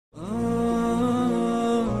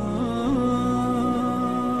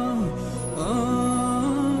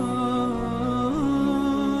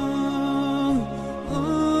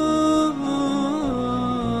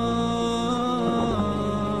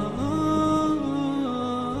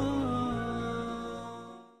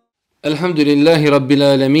Alhamdulillahi Rabbil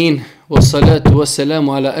alamin, wassalatu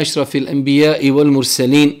wassalamu ala ašrafil anbiya'i wal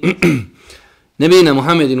mursalin, nabina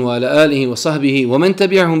Muhammedin wa ala alihi wa sahbihi, wa man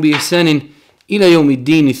tabi'ahum bi ihsanin ila yawmi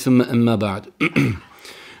dini, thumma amma ba'd.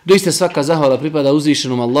 Doista svaka zahvala pripada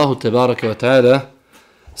uzvišenom Allahu tebareke wa ta'ala.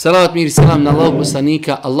 Salavat mir i salam na Allahog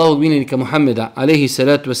poslanika, Allahog miljenika Muhammeda, alaihi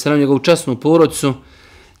salatu wassalam, njegovu časnu porodcu,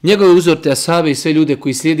 njegove uzorte ashabe i sve ljude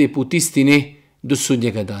koji slijede put istine do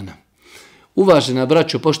sudnjega dana. Uvažena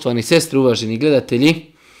braćo, poštovani sestre, uvaženi gledatelji,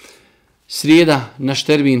 srijeda naš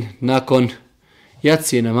termin nakon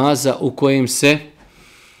jacije namaza u kojem se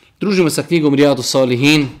družimo sa knjigom Rijadu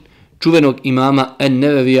Salihin, čuvenog imama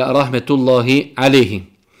En-Nevevija rahmetullahi alejhi.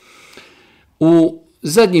 U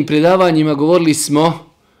zadnjim predavanjima govorili smo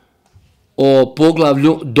o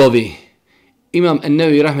poglavlju dovi. Imam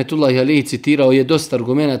En-Nevevi rahmetullahi alejhi citirao je dosta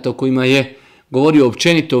argumenata o kojima je govorio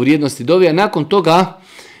općenito o vrijednosti dovi, a nakon toga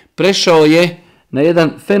prešao je na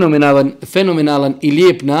jedan fenomenalan i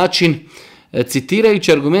lijep način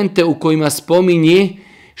citirajući argumente u kojima spominje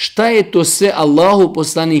šta je to sve Allahu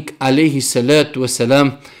poslanik alejhi salatu wasalam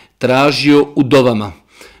tražio u dovama.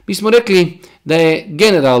 Mi smo rekli da je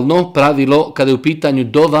generalno pravilo kada je u pitanju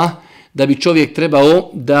dova da bi čovjek trebao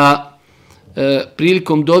da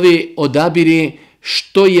prilikom dove odabire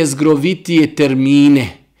što je zgrovitije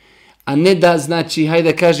termine, a ne da, znači,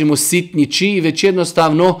 hajde da kažemo sitniči, već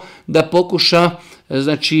jednostavno da pokuša,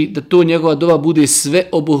 znači, da to njegova dova bude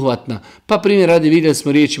sveobuhvatna. Pa primjer radi, vidjeli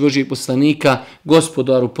smo riječi Božijeg poslanika: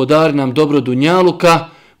 Gospodaru, podari nam dobro dunjaluka,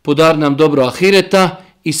 podari nam dobro ahireta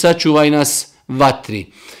i sačuvaj nas vatri.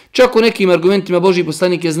 Čak u nekim argumentima Božji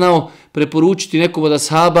poslanik je znao preporučiti nekom od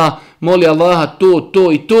ashaba: moli Allaha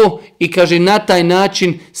to i to, i kaže na taj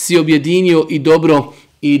način si objedinio i dobro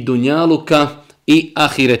i dunjaluka i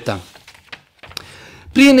ahireta.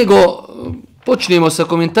 Prije nego počnemo sa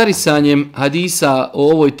komentarisanjem hadisa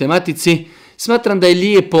o ovoj tematici, smatram da je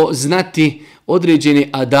lijepo znati određene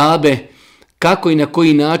adabe kako i na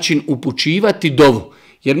koji način upućivati dovu.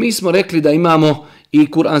 Jer mi smo rekli da imamo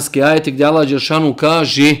i kuranske ajete gdje Allah dželešanu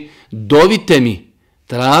kaže: dovite mi,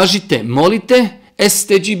 tražite, molite,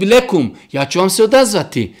 esteđib lekum, ja ću vam se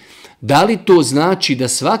odazvati. Da li to znači da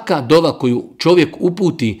svaka dova koju čovjek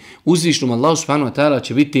uputi uzvišnom Allahu subhanahu wa ta'ala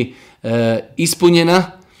će biti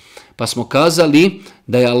ispunjena? Pa smo kazali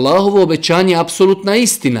da je Allahovo obećanje apsolutna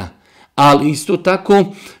istina, ali isto tako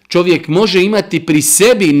čovjek može imati pri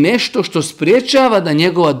sebi nešto što spriječava da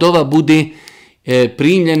njegova dova bude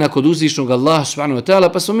primljena kod uzvišnog Allaha subhanahu wa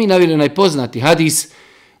ta'ala. Pa smo mi naveli najpoznati hadis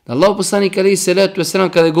da Allahu poslanik alejhi salatu vesselam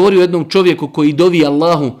kada je govorio o jednom čovjeku koji dovi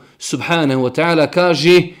Allahu subhanahu wa ta'ala,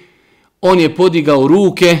 kaže: on je podigao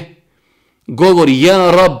ruke, govori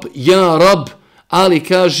ja rab, ali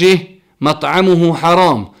kaže mat'amuhu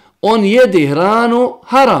haram, on jede hranu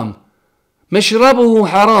haram, mešrabuhu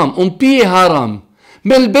haram, on pije haram,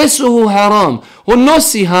 melbesuhu haram, on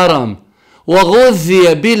nosi haram, wa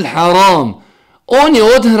ghuzziya bil haram, on je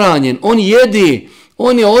odhranjen, on jede,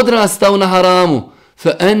 on je odrastao na haramu.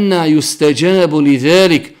 Fa anna yustajabu li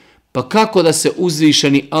zalik, pa kako da se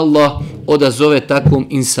uzvišeni Allah odazove takvom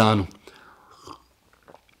insanu?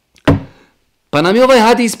 Pa nam je ovaj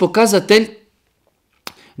hadis pokazatelj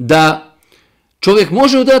da čovjek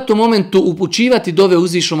može u datom momentu upućivati dove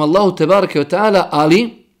uzvišenom Allahu tebareke ve taala, ali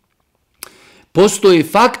postoje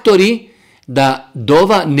faktori da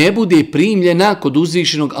dova ne bude primljena kod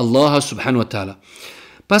uzvišenog Allaha subhanahu wa ta'ala.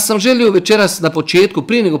 Pa sam želio večeras na početku,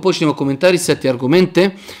 prije nego počnemo komentarisati argumente,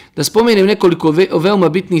 da spomenem nekoliko veoma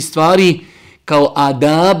bitnih stvari kao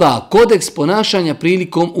adaba, kodeks ponašanja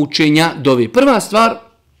prilikom učenja dove. Prva stvar,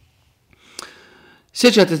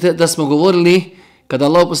 sjećate se da smo govorili kada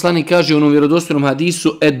Allah poslanik kaže u onom vjerodostojnom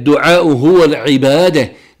hadisu: ad-du'a'u huwa al-ibade,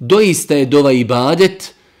 doista je dova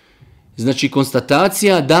ibadet. Znači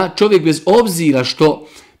konstatacija da čovjek bez obzira što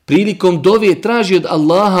prilikom dove traži od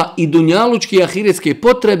Allaha i dunjalučke i ahiretske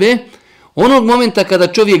potrebe, onog momenta kada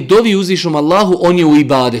čovjek dovi uzvišenom Allahu, on je u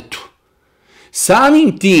ibadetu.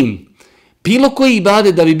 Samim tim, bilo koji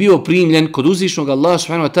ibadet da bi bio primljen kod uzvišenog Allaha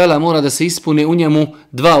subhanahu wa ta'ala mora da se ispune u njemu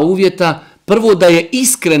dva uvjeta. Prvo, da je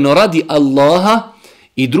iskreno radi Allaha,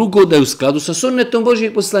 i drugo, da je u skladu sa sunnetom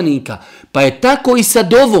Božijeg poslanika. Pa je tako i sa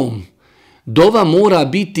dovom. Dova mora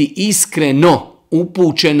biti iskreno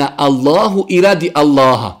upućena Allahu i radi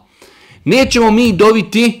Allaha. Nećemo mi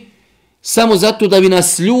doviti samo zato da bi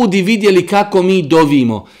nas ljudi vidjeli kako mi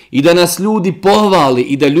dovimo i da nas ljudi pohvali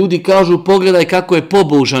i da ljudi kažu: pogledaj kako je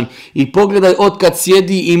pobožan i pogledaj otkad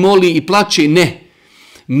sjedi i moli i plače. Ne.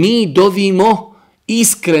 Mi dovimo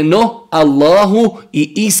iskreno Allahu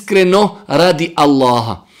i iskreno radi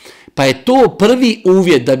Allaha. Pa je to prvi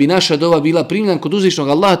uvjet da bi naša dova bila primljena kod uzvišnog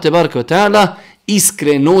Allaha tebareke ve taala,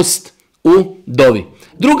 iskrenost u dovi.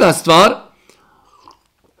 Druga stvar,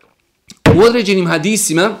 u određenim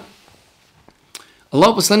hadisima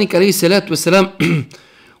Allahu poslanik alejhi selatu vesselam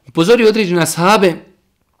upozorio određene ashabe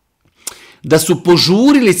da su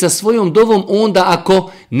požurili sa svojom dovom onda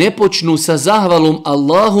ako ne počnu sa zahvalom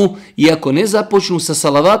Allahu i ako ne započnu sa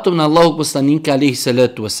salavatom na Allahog poslanika alejhi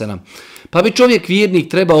selatu vesselam. Pa bi čovjek vjernik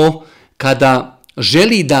trebao kada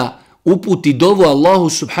želi da uputi dovu Allahu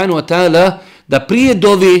subhanahu wa ta'ala da prije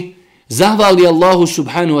dovi zahvali Allahu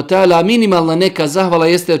subhanahu wa ta'ala, a minimalna neka zahvala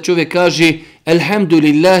jeste da čovjek kaže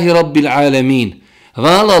Alhamdulillahi rabbil alamin.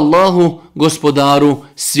 Hvala Allahu gospodaru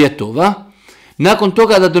svjetova. Nakon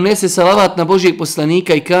toga da donese salavat na Božijeg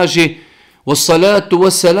poslanika i kaže wassalatu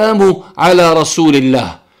wassalamu ala rasulillah.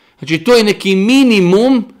 Znači to je neki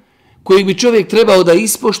minimum koji bi čovjek trebao da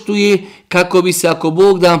ispoštuje kako bi se, ako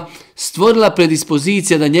Bog da, stvorila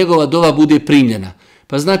predispozicija da njegova dova bude primljena.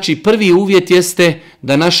 Pa znači prvi uvjet jeste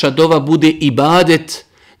da naša dova bude ibadet,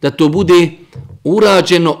 da to bude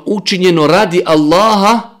urađeno, učinjeno radi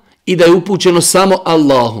Allaha i da je upućeno samo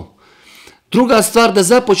Allahu. Druga stvar, da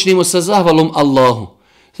započnemo sa zahvalom Allahu.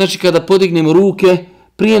 Znači kada podignemo ruke,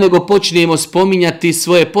 prije nego počnemo spominjati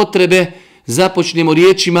svoje potrebe, započnemo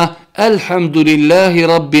riječima Alhamdulillahi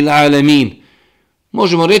rabbil alamin.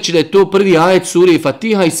 Možemo reći da je to prvi ajet sure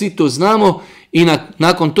Fatiha i svi to znamo i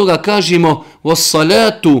nakon toga kažemo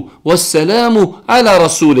wassalatu wassalamu ala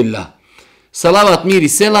rasulillah. Salavat, mir i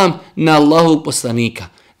selam na Allahovog poslanika.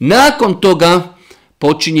 Nakon toga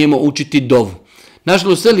počinjemo učiti dovu.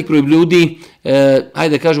 Nažalost, velik broj ljudi,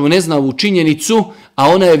 hajde kažemo, ne zna ovu činjenicu, a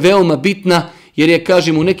ona je veoma bitna, jer je,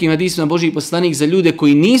 kažemo, u nekim hadisima Božji poslanik za ljude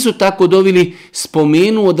koji nisu tako dovili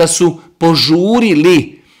spomenuo da su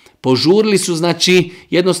požurili. Požurili su, znači,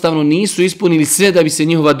 jednostavno nisu ispunili sve da bi se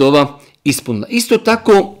njihova dova ispunila. Isto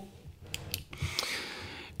tako,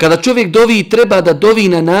 kada čovjek dovi, treba da dovi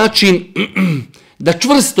na način da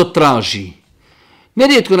čvrsto traži.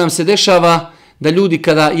 Nerijetko nam se dešava da ljudi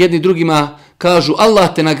kada jedni drugima kažu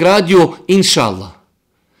Allah te nagradio, inša Allah.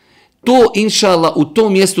 To inša Allah u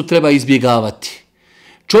tom mjestu treba izbjegavati.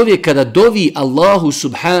 Čovjek kada dovi Allahu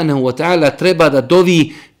subhanahu wa ta'ala treba da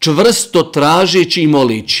dovi čvrsto tražeći i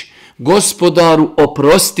moleći. Gospodaru,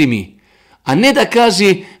 oprosti mi. A ne da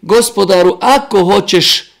kaže gospodaru, ako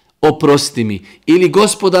hoćeš, oprosti mi. Ili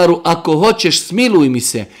gospodaru, ako hoćeš, smiluj mi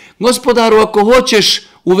se. Gospodaru, ako hoćeš,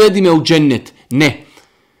 uvedi me u džennet. Ne.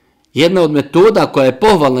 Jedna od metoda koja je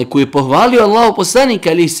pohvalna i koju je pohvalio Allahu poslanik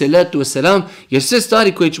alejhi selatu vesselam, jer sve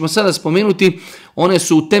stvari koje ćemo sada spomenuti, one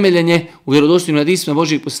su utemeljene u vjerodostojnim hadisima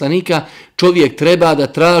Božjeg poslanika. Čovjek treba da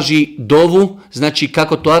traži dovu, znači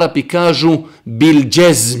kako to Arapi kažu, bil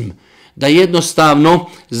džezm, da jednostavno,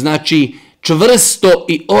 znači čvrsto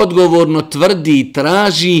i odgovorno tvrdi i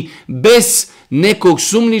traži bez nekog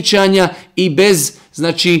sumnjičanja i bez,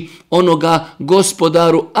 znači, onoga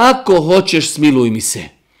gospodaru, ako hoćeš, smiluj mi se.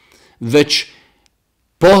 Već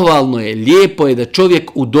pohvalno je, lijepo je da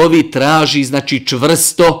čovjek u dovi traži, znači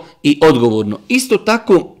čvrsto i odgovorno. Isto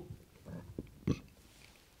tako,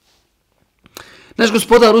 naš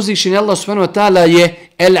gospodar uzvišeni Allah subhanahu wa ta'ala je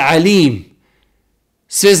El Alim,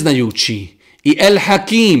 sveznajući, i El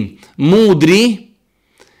Hakim, mudri,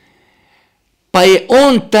 pa je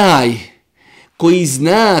on taj koji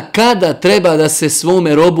zna kada treba da se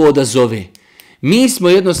svome robu odazove. Mi smo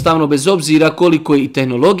jednostavno, bez obzira koliko je i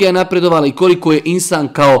tehnologija napredovala i koliko je insan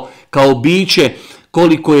kao biće,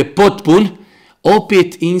 koliko je potpun,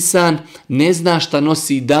 opet insan ne zna šta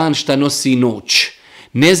nosi dan, šta nosi noć.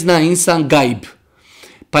 Ne zna insan gajb.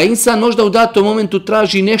 Pa insan možda u datom momentu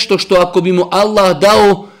traži nešto što ako bi mu Allah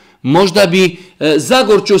dao, možda bi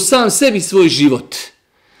zagorčio sam sebi svoj život.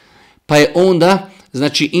 Pa je onda,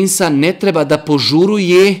 znači, insan ne treba da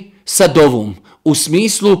požuruje sa dovom. U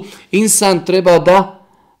smislu, insan treba da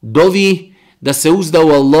dovi, da se uzda u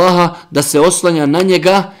Allaha, da se oslanja na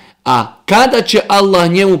njega, a kada će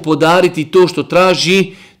Allah njemu podariti to što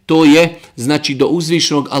traži, to je, znači, do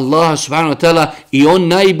uzvišenog Allaha subhanahu wa ta'ala, i on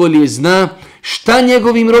najbolje zna šta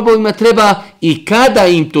njegovim robovima treba i kada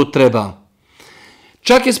im to treba.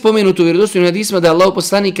 Čak je spomenuto u vjerodostojnim hadisima da je Allah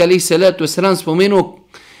poslanik alejhi selatu vesselam spomenuo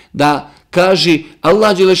da kaže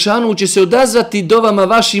Allah dželešanu će se odazvati dovama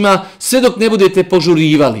vašima sve dok ne budete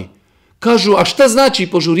požurivali. Kažu, a šta znači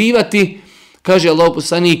požurivati? Kaže Allah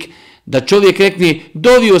poslanik da čovjek rekne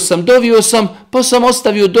dovio sam, pa sam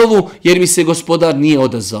ostavio dovu jer mi se gospodar nije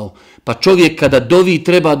odazvao. Pa čovjek kada dovi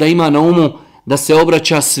treba da ima na umu da se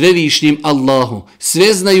obraća svevišnjim Allahu,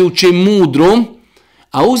 sveznajućem mudrom,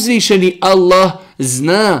 a uzvišeni Allah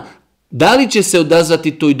zna da li će se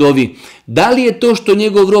odazvati toj dovi, da li je to što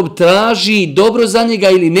njegov rob traži dobro za njega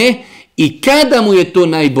ili ne, i kada mu je to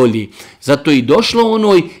najbolji. Zato i došlo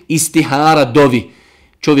onoj istihara dovi.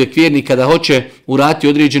 Čovjek vjernik kada hoće uraditi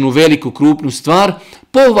određenu veliku krupnu stvar,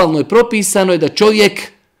 pohvalno je propisano je da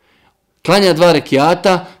čovjek klanja 2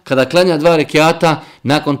 rekiata, kada klanja 2 rekiata,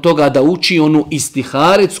 nakon toga da uči onu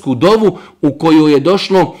istiharetsku dovu u kojoj je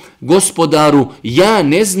došlo: Gospodaru, ja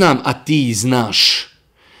ne znam, a ti znaš.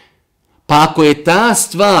 Pa ako je ta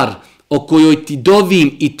stvar o kojoj ti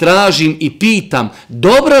dovim i tražim i pitam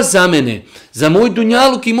dobra za mene, za moj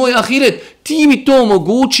dunjaluk i moj ahiret, ti mi to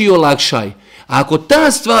omogući i olakšaj. A ako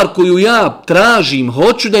ta stvar koju ja tražim,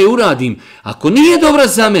 hoću da je uradim, ako nije dobra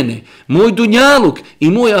za mene, moj dunjaluk i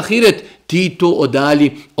moj ahiret, ti to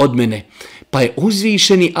odalji od mene. Pa je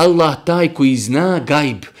uzvišeni Allah taj koji zna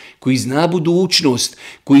gajb, koji zna budućnost,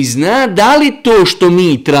 koji zna da li to što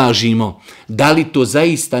mi tražimo, da li to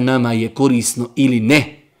zaista nama je korisno ili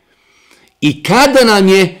ne. I kada nam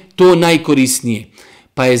je to najkorisnije.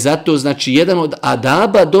 Pa je zato znači jedan od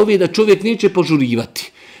adaba dove da čovjek neće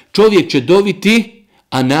požurivati. Čovjek će doviti,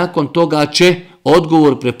 a nakon toga će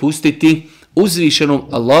odgovor prepustiti uzvišenom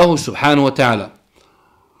Allahu subhanahu wa ta'ala.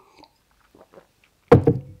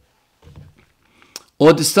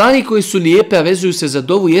 Od stvari koje su lijepe, a vezuju se za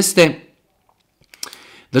dovu, jeste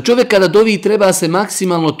da čovjek kada dovi treba se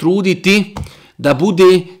maksimalno truditi da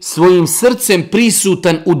bude svojim srcem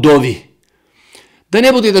prisutan u dovi. Da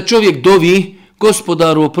ne bude da čovjek dovi: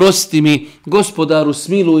 Gospodaru, oprosti mi, Gospodaru,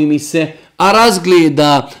 smiluj mi se, a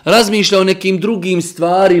razgleda, razmišlja o nekim drugim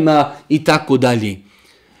stvarima i tako dalje.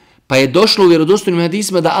 Pa je došlo u vjerodostojnim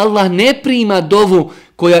hadisima da Allah ne prima dovu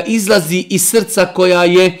koja izlazi iz srca,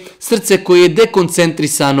 srce koje je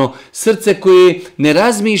dekoncentrisano, srce koje ne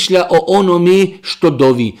razmišlja o onome što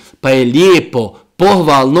dovi. Pa je lijepo,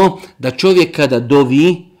 pohvalno da čovjek kada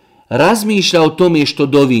dovi razmišlja o tome što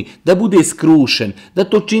dovi, da bude skrušen, da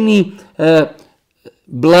to čini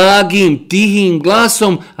blagim, tihim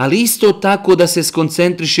glasom, ali isto tako da se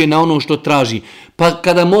skoncentriše na ono što traži. Pa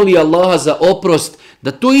kada moli Allaha za oprost,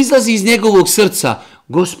 da to izlazi iz njegovog srca: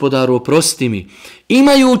 Gospodaru, oprosti mi.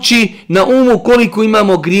 Imajući na umu koliko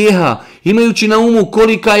imamo grijeha, imajući na umu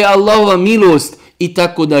kolika je Allahova milost i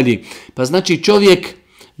tako dalje. Pa znači čovjek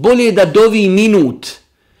bolje je da dovi minut,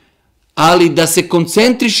 ali da se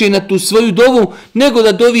koncentriše na tu svoju dovu, nego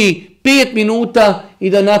da dovi 5 minuta i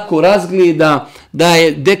da nakon razgleda, da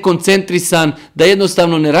je dekoncentrisan, da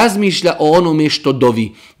jednostavno ne razmišlja o onome što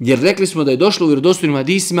dovi. Jer rekli smo da je došlo u vjerodostojnim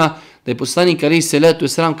hadisima da je poslanik alejhi selatu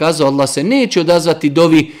vesselam kazao: Allah se neće odazvati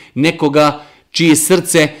dovi nekoga čije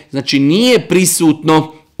srce, znači, nije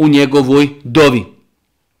prisutno u njegovoj dovi.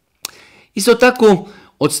 Isto tako,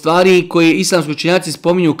 od stvari koje islamski učenjaci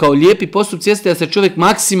spominju kao lijepi postupci jeste da se čovjek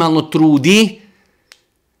maksimalno trudi,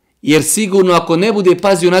 jer sigurno ako ne bude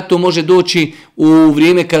pazio na to može doći u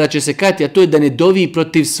vrijeme kada će se kajati, a to je da ne dovi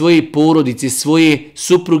protiv svoje porodice, svoje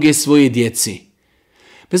supruge, svoje djeci.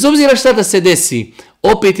 Bez obzira šta da se desi,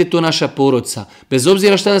 opet je to naša porodica. Bez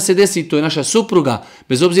obzira šta da se desi, to je naša supruga.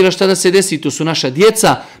 Bez obzira šta da se desi, to su naša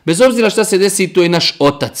djeca. Bez obzira šta se desi, to je naš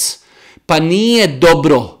otac. Pa nije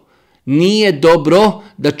dobro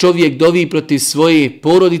da čovjek dovi protiv svoje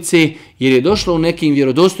porodice, jer je došlo u nekim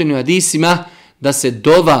vjerodostojnim hadisima da se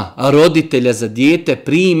dova roditelja za dijete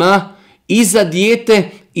prima i za dijete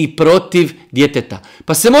i protiv djeteta.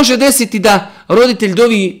 Pa se može desiti da roditelj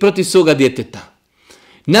dovi protiv svoga djeteta.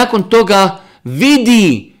 Nakon toga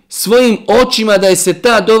vidi svojim očima da je se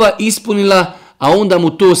ta dova ispunila, a onda mu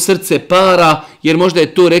to srce para, jer možda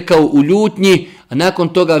je to rekao u ljutnji, a nakon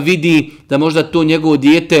toga vidi da možda to njegovo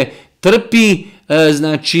dijete trpi,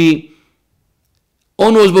 znači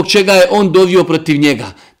ono zbog čega je on dovio protiv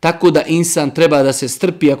njega. Tako da insan treba da se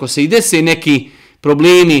strpi ako se i dese neki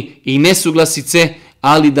problemi i nesuglasice,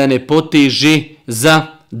 ali da ne poteži za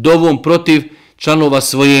dovom protiv članova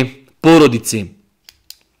svoje porodice.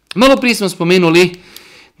 Malo prije smo spomenuli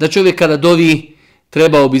da čovjek kada dovi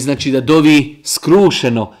trebao bi znači da dovi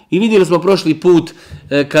skrušeno. I vidjeli smo prošli put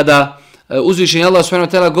kada uzvišeni Allah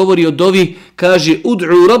subhanahu wa ta'ala govori o dovi, kaže: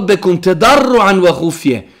 Ud'u rabbekum tadarruan wa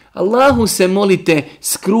khufje. Allahu se molite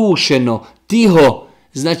skrušeno, tiho.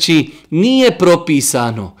 Znači nije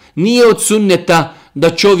propisano, nije od sunneta da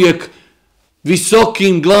čovjek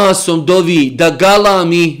visokim glasom dovi, da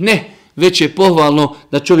galami, ne, već je pohvalno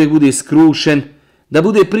da čovjek bude skrušen, da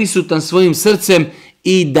bude prisutan svojim srcem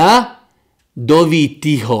i da dovi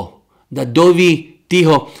tiho. Da dovi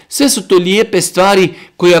tiho. Sve su to lijepe stvari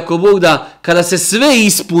koje ako Bog da, kada se sve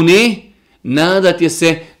ispune, nadate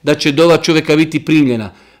se da će dova čovjeka biti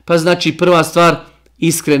primljena. Pa znači prva stvar,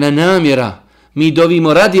 iskrena namjera. Mi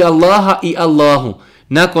dovimo radi Allaha i Allahu.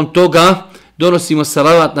 Nakon toga donosimo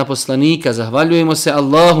salavat na poslanika, zahvaljujemo se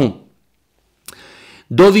Allahu.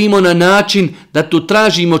 Dovimo na način da to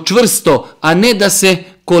tražimo čvrsto, a ne da se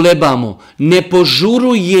kolebamo. Ne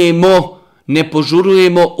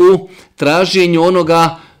požurujemo u traženju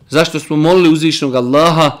onoga zašto smo molili uzvišenog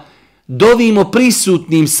Allaha. Dovimo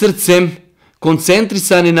prisutnim srcem,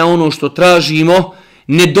 koncentrisani na ono što tražimo.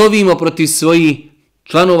 Ne dovimo protiv svojih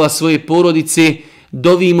članova svoje porodice.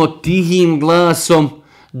 Dovimo tihim glasom.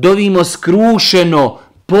 Dovimo skrušeno,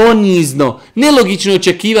 ponizno. Nelogično je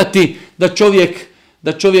očekivati da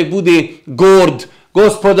čovjek bude gord.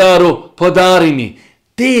 Gospodaru, podari mi.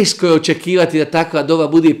 Teško je očekivati da takva dova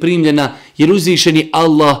bude primljena, jer uzvišeni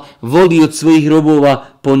Allah voli od svojih robova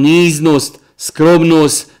poniznost,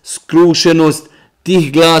 skromnost, skrušenost,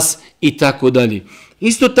 tih glas i tako dalje.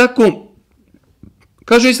 Isto tako,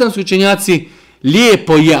 kažu islamski učenjaci,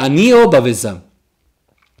 lijepo je, a nije obaveza,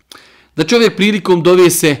 da čovjek prilikom dove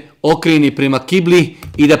se okrene prema kibli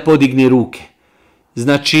i da podigne ruke.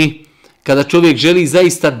 Znači, kada čovjek želi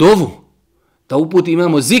zaista dovu, da uputi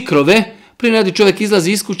imamo zikrove, prije radi čovjek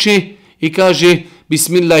izlazi iz kuće i kaže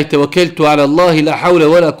Bismillah tevakeltu ala Allahi la hawla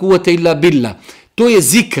wa la kuvvete illa billah. To je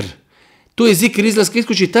zikr. To je zikr izlaska iz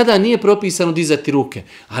kuće. Tada nije propisano dizati ruke.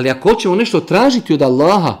 Ali ako hoćemo nešto tražiti od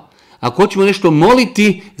Allaha, ako hoćemo nešto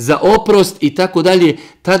moliti za oprost i tako dalje,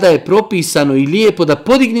 tada je propisano i lijepo da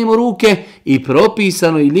podignemo ruke i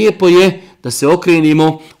propisano i lijepo je da se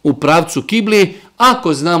okrenimo u pravcu kible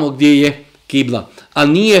ako znamo gdje je kibla.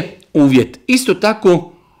 Ali nije uvjet. Isto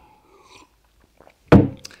tako,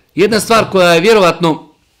 jedna stvar koja je vjerovatno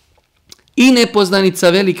i nepoznanica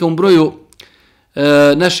velikom broju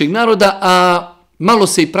našeg naroda, a malo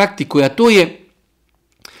se i praktikuje, a to je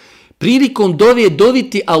prilikom dove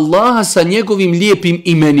doviti Allaha sa njegovim lijepim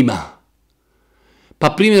imenima. Pa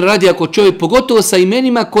primjer radi ako čovjek, pogotovo sa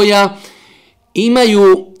imenima koja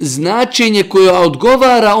imaju značenje koje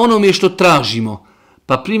odgovara onome što tražimo.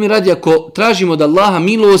 Pa primjer radi ako tražimo od Allaha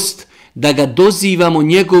milost, da ga dozivamo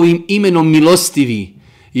njegovim imenom milostivi.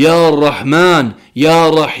 Ja Rahman, Ja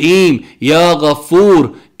Rahim, Ja Gafur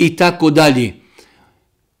i tako dalje.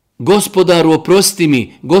 Gospodaru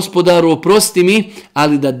oprosti mi,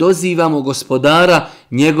 ali da dozivamo gospodara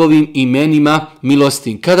njegovim imenima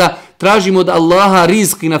milostim. Kada tražimo od Allaha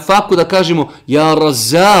rizk i na faku da kažemo Ja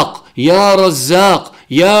Razak, Ja Razak,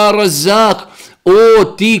 Ja Razak, o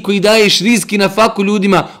ti koji daješ rizk i na faku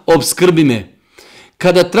ljudima, obskrbi me.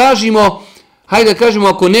 Kada tražimo, hajde da kažemo,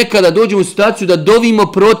 ako nekada dođemo u situaciju da dovimo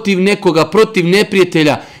protiv nekoga, protiv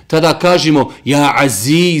neprijatelja, tada kažemo Ja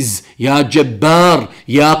Aziz, Ja Džebar,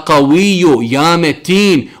 Ja Qawiju, Ja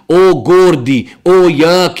Metin, o gordi, o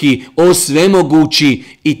jaki, o svemogući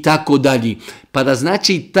i tako dalje. Pa da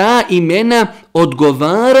znači ta imena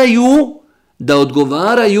odgovaraju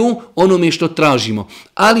onome što tražimo.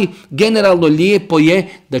 Ali generalno lijepo je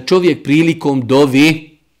da čovjek prilikom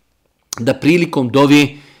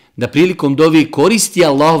dovi koristi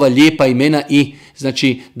Allahova lijepa imena i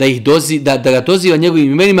znači da ga doziva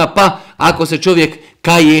njegovim imenima, pa ako se čovjek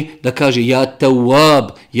kaje da kaže Ja Tawwab,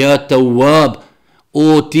 Ja Tawwab,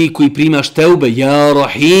 o ti koji primaš teube, Ja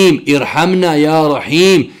Rahim, Irhamna, Ja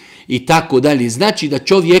Rahim i tako dalje. Znači da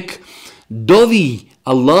čovjek dovi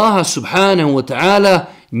Allaha subhanahu wa ta'ala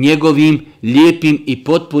njegovim lijepim i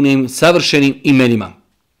potpunim savršenim imenima.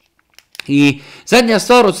 I zadnja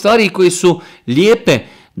stvar od stvari koje su lijepe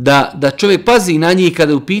da čovjek pazi na njih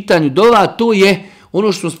kada je u pitanju dova, to je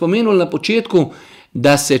ono što smo spomenuli na početku,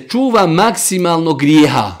 da se čuva maksimalno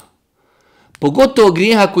grijeha. Pogotovo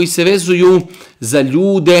grijeha koji se vezuju za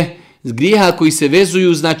ljude, grijeha koji se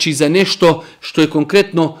vezuju znači za nešto što je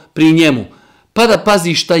konkretno pri njemu. Pa da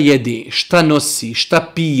pazi šta jede, šta nosi,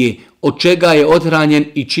 šta pije, od čega je othranjen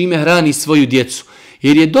i čime hrani svoju djecu.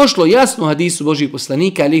 Jer je došlo jasno u hadisu Božih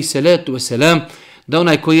poslanika, alejhi salatu vesselam, da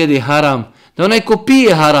onaj ko jede haram, da onaj ko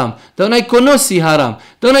pije haram, da onaj ko nosi haram,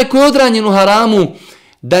 da onaj ko je odranjen u haramu,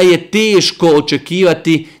 da je teško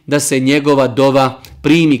očekivati da se njegova dova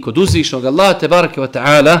primi kod uzvišnog Allaha tebareke ve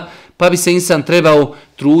taala, pa bi se insan trebao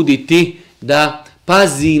truditi da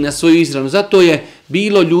pazi na svoju izranu. Zato je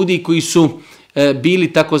bilo ljudi koji su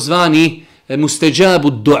bili takozvani musteđabu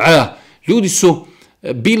dua.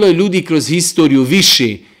 Bilo je ljudi kroz historiju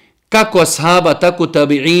više, kako ashaba, tako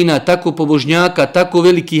tabiina, tako pobožnjaka, tako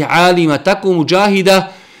velikih alima, tako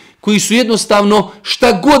muđahida, koji su jednostavno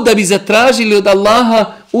šta god da bi zatražili od Allaha,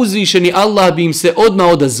 uzvišeni Allah bi im se odmah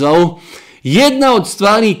odazvao. Jedna od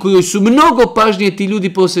stvari koju su mnogo pažnje ti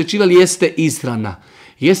ljudi posvećivali jeste ishrana.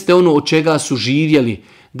 Jeste ono od čega su živjeli,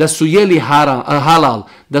 da su jeli halal,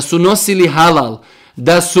 da su nosili halal,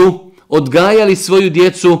 da su odgajali svoju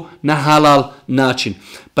djecu na halal način.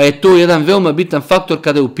 Pa je to jedan veoma bitan faktor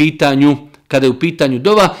kada je u pitanju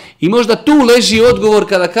dova. I možda tu leži odgovor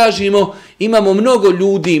kada kažemo imamo mnogo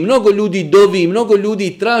ljudi dovi, mnogo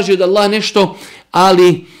ljudi traži od Allah nešto,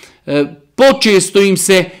 ali počesto im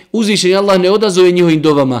se uzvišeni Allah ne odazove njihovim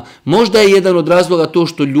dovama. Možda je jedan od razloga to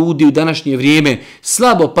što ljudi u današnje vrijeme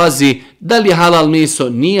slabo pazi da li je halal meso,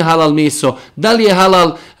 nije halal meso, da li je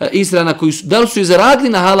halal ishrana da li su je zaradili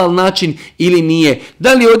na halal način ili nije,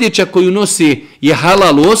 da li odjeća koju nosi je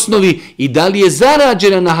halal u osnovi i da li je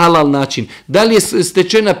zarađena na halal način, da li je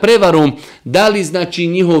stečena prevarom, da li znači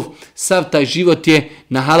njihov sav taj život je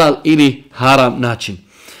na halal ili haram način.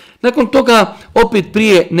 Nakon toga, opet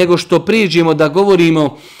prije nego što prijeđemo da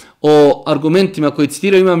govorimo o argumentima koji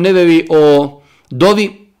citiraju Imam Nevevi o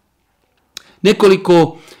dovi,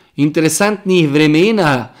 nekoliko interesantnih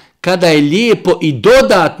vremena kada je lijepo i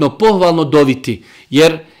dodatno pohvalno doviti.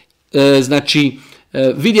 Jer,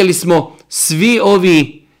 vidjeli smo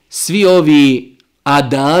svi ovi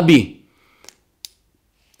adabi,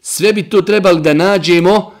 sve bi to trebali da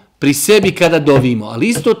nađemo pri sebi kada dovimo. Ali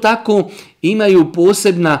isto tako imaju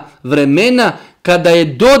posebna vremena kada je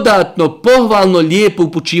dodatno pohvalno lijepo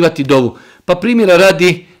upućivati dovu. Pa primjera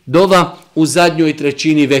radi dova u zadnjoj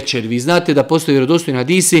trećini večeri. Vi znate da postoji vjerodostojni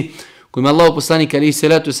hadisi kojima Allahov poslanik alejhi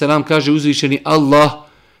selatu selam kaže uzvišeni Allah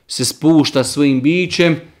se spušta svojim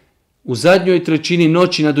bićem u zadnjoj trećini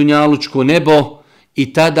noći na dunjalučko nebo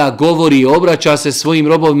i tada govori, obraća se svojim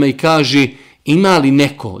robovima i kaže ima li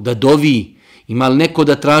neko da dovi, ima li neko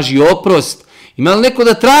da traži oprost, ima li neko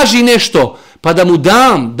da traži nešto pa da mu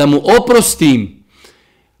dam, da mu oprostim.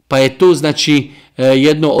 Pa je to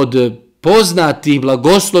jedno od poznatih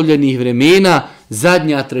blagoslovljenih vremena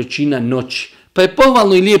zadnja trećina noći. Pa je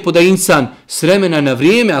pohvalno i lijepo da insan s vremena na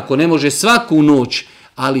vrijeme, ako ne može svaku noć,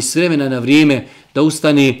 ali s vremena na vrijeme da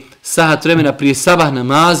ustane sahat vremena prije sabah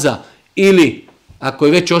namaza ili ako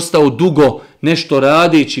je već ostao dugo nešto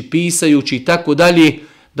radeći, pisajući i tako dalje,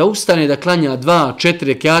 da ustane da klanja 2-4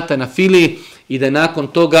 rekjata na fili i da nakon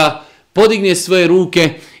toga podigne svoje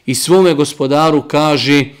ruke i svome gospodaru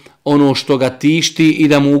kaže ono što ga tišti i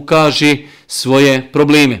da mu ukaže svoje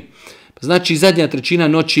probleme. Znači zadnja trećina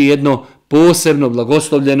noći je jedno posebno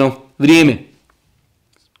blagoslovljeno vrijeme.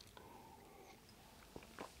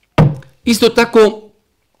 Isto tako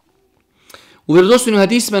u vjerodostojnim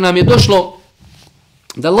hadisima nam je došlo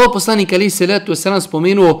da Allahov poslanik alejhi selatu vesselam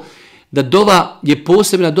spomenuo da dova je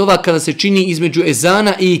posebna dova kada se čini između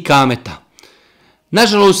ezana i ikameta.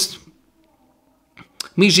 Nažalost,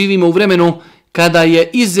 mi živimo u vremenu kada je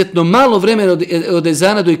izuzetno malo vremena od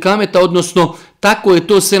ezana do ikameta, odnosno tako je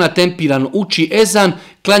to sve natempirano. Uči ezan,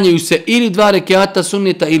 klanjaju se ili 2 rekjata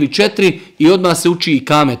sunneta ili 4 i odmah se uči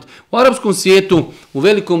ikamet. U arapskom svijetu, u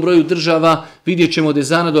velikom broju država, vidjet ćemo od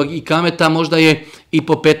ezana do ikameta možda je i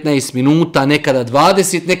po 15 minuta, nekada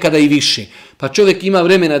 20, nekada i više. Pa čovjek ima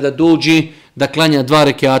vremena da dođe, da klanja 2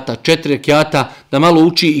 rekjata, 4 rekjata, da malo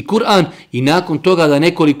uči i Kur'an i nakon toga da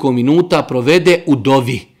nekoliko minuta provede u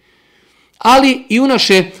dovi. Ali i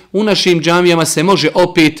u našim džamijama se može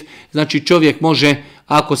opet, znači čovjek može,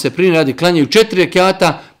 ako se primjer radi, klanjaju 4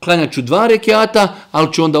 rekjata, klanjat ću 2 rekjata,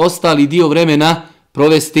 ali ću onda ostali dio vremena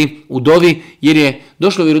provesti u dovi, jer je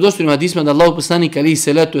došlo vjerodostojnim hadisima da Allahov poslanik alejhi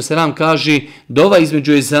selatu vesselam kaže dova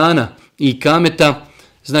između ezana i ikameta,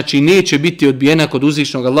 znači neće biti odbijena kod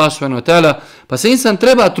uzvišenog Allaha subhanahu wa ta'ala, pa se insan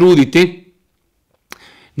treba truditi,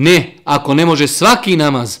 ne ako ne može svaki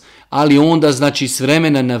namaz, ali onda znači s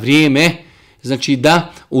vremena na vrijeme, znači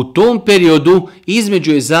da u tom periodu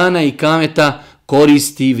između ezana i ikameta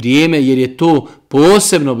koristi vrijeme, jer je to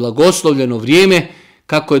posebno blagoslovljeno vrijeme,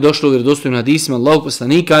 kako je došlo u vjerodostojnim hadisima Allahov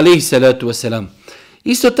poslanika alejhi selatu vesselam.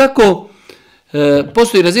 Isto tako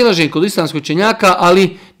postoji razilaženje kod islamskih učenjaka,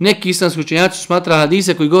 ali neki islamski učenjaci smatra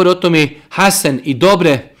hadise koji govore o tome hasan i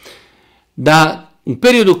dobre, da u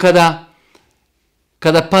periodu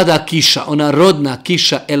kada pada kiša, ona rodna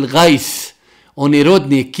kiša el gajf, one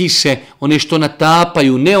rodne kiše, one što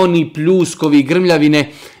natapaju, ne oni pljuskovi,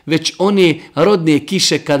 grmljavine, već one rodne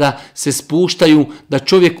kiše kada se spuštaju, da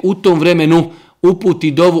čovjek u tom vremenu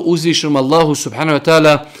uputi dovu uzvišenom Allahu subhanahu wa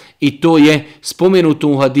ta'ala, i to je spomenuto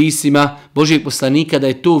u hadisima Božijeg poslanika da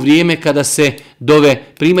je to vrijeme kada se dove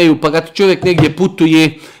primaju, pa kad čovjek negdje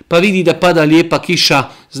putuje pa vidi da pada lijepa kiša,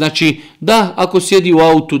 znači da ako sjedi u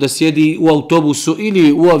autu, da sjedi u autobusu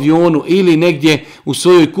ili u avionu ili negdje u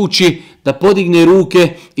svojoj kući, da podigne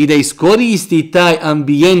ruke i da iskoristi taj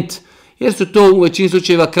ambijent, jer su to u većini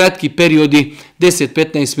slučajeva kratki periodi,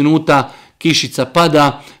 10-15 minuta kišica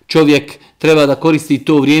pada, čovjek treba da koristi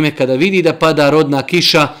to vrijeme kada vidi da pada rodna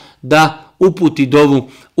kiša, da uputi dovu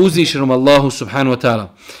uzvišenom Allahu subhanahu wa ta'ala.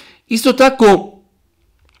 Isto tako,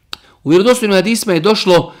 u vjerodostojnim hadisima je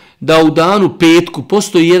došlo da u danu petku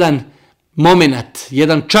postoji jedan moment,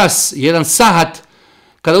 jedan čas, jedan sahat,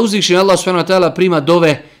 kada uzvišeni Allah subhanahu wa ta'ala prima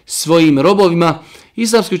dove svojim robovima,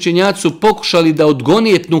 islamski učenjaci su pokušali da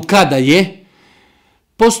odgonijetnu kada je.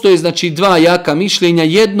 Postoje znači dva jaka mišljenja.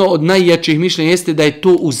 Jedno od najjačih mišljenja jeste da je to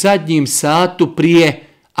u zadnjem satu prije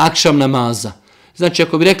akšam namaza. Znači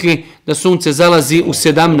ako bi rekli da sunce zalazi u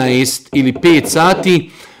 17 ili 5 sati,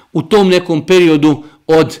 u tom nekom periodu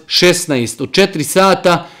od 16, od 4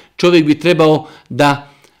 sata, čovjek bi trebao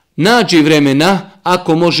da nađe vremena,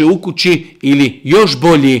 ako može u kući ili još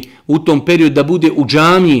bolje u tom periodu da bude u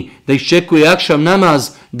džamiji, da iščekuje akšam namaz,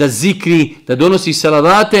 da zikri, da donosi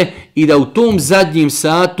salavate i da u tom zadnjem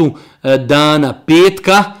satu dana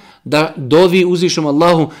petka da dovi uzvišenom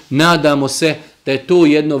Allahu. Nadamo se da je to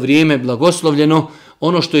jedno vrijeme blagoslovljeno.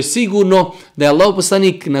 Ono što je sigurno da je Allahov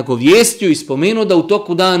poslanik nagovijestio i spomenuo da u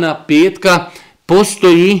toku dana petka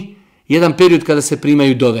postoji jedan period kada se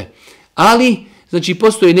primaju dove. Ali, znači,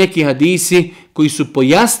 postoje neki hadisi koji su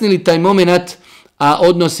pojasnili taj moment, a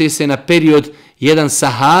odnose se na period jedan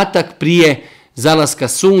sahatak prije zalaska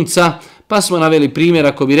sunca, pa smo naveli primjer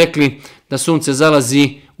ako bi rekli da sunce zalazi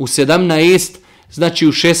u 17, znači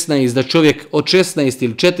u 16, da čovjek od 16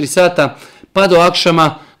 ili 4 sata pa do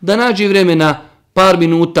akšama da nađe vremena par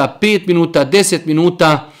minuta, 5 minuta, 10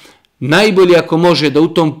 minuta, najbolje ako može da u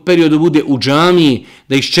tom periodu bude u džamiji,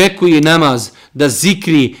 da iščekuje namaz, da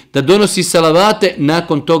zikri, da donosi salavate,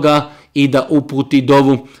 nakon toga i da uputi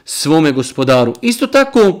dovu svome gospodaru. Isto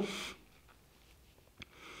tako,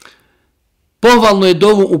 pohvalno je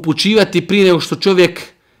dovu upućivati prije nego što čovjek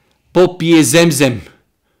popije zemzem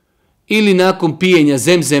ili nakon pijenja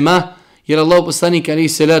zemzema, jer Allahov poslanik alejhi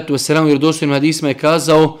selatu vesselam u vjerodostojnim hadisima je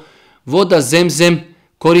kazao: voda zemzem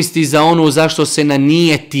koristi za ono zašto se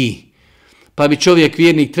nanijeti. Pa bi čovjek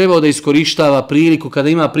vjernik trebao da iskorištava priliku, kada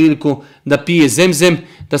ima priliku da pije zemzem,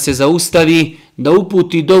 da se zaustavi, da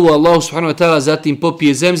uputi dovu Allahu subhanahu wa ta'ala, zatim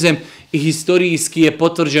popije zemzem. I historijski je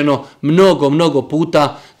potvrđeno mnogo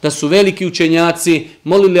puta da su veliki učenjaci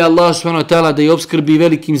molili Allah subhanahu wa ta'ala da je opskrbi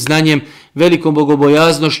velikim znanjem, velikom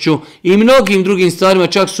bogobojaznošću i mnogim drugim stvarima.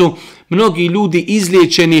 Čak su mnogi ljudi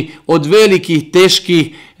izliječeni od velikih, teških,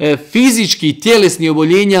 fizičkih, tjelesnih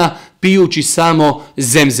oboljenja pijući samo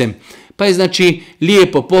zemzem. Pa je znači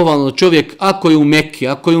lijepo, pohvalno čovjek ako je u Mekki,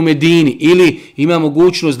 ako je u Medini ili ima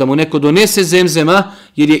mogućnost da mu neko donese zemzema,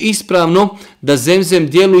 jer je ispravno da zemzem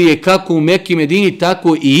djeluje kako u Mekki i Medini,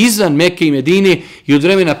 tako i izvan Mekke i Medine, i od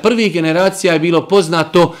vremena prvih generacija je bilo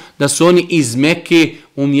poznato da su oni iz Mekke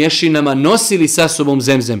u mješinama nosili sa sobom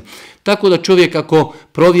zemzem. Tako da čovjek ako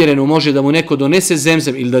provjereno može da mu neko donese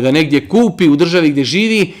zemzem ili da ga negdje kupi u državi gdje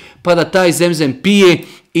živi, pa da taj zemzem pije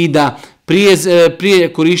i da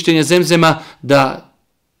prije korištenja zemzema da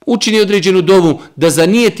učini određenu dovu, da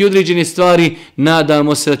zanijeti određene stvari,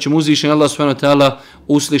 nadamo se da će uzvišeni Allah subhanahu wa ta'ala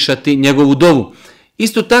uslišati njegovu dovu.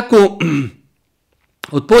 Isto tako,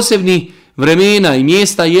 od posebnih vremena i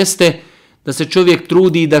mjesta jeste da se čovjek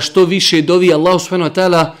trudi da što više dovi Allah subhanahu wa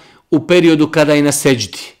ta'ala u periodu kada je na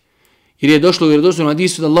seđdi. Jer je došlo u vjerodostojnom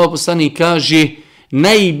hadisu da Allah poslanik kaže: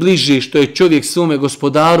 najbliže što je čovjek svome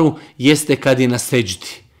gospodaru jeste kad je na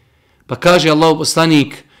seđdi. Pa kaže Allahov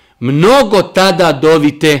poslanik: mnogo tada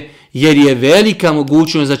dovite, jer je velika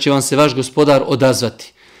mogućnost da će vam se vaš gospodar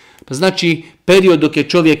odazvati. Pa znači, period dok je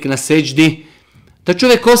čovjek na seđdi, da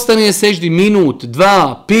čovjek ostane na seđdi minut,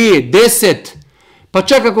 2, 5, 10, pa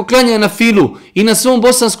čak ako klanja na filu i na svom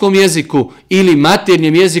bosanskom jeziku ili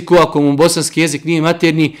maternjem jeziku, ako mu bosanski jezik nije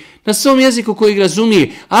maternji, na svom jeziku koji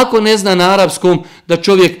razumije. Ako ne zna na arapskom, da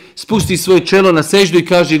čovjek spusti svoje čelo na seždu i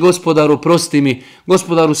kaže: gospodaru, oprosti mi,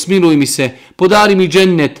 gospodaru, smiluj mi se, podari mi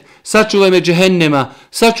džennet, sačuvaj me džehennema,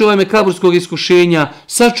 sačuvaj me kaburskog iskušenja,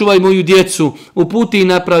 sačuvaj moju djecu, uputi i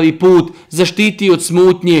napravi put, zaštiti od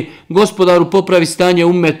smutnje, gospodaru, popravi stanje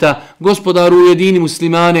ummeta, gospodaru, ujedini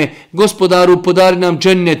muslimane, gospodaru, podari nam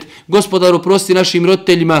džennet, gospodaru, prosti našim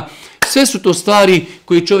roditeljima. Sve su to stvari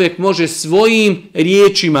koje čovjek može svojim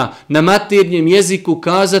riječima na maternjem jeziku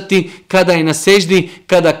kazati kada je na seždi,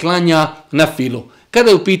 kada klanja na filu. Kada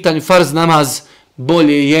je u pitanju farz namaz,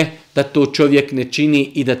 bolje je da to čovjek ne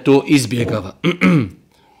čini i da to izbjegava.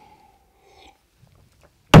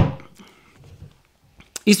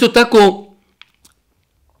 Isto tako,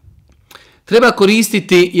 treba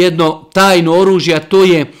koristiti jedno tajno oružje, a to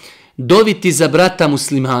je doviti za brata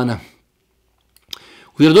muslimana.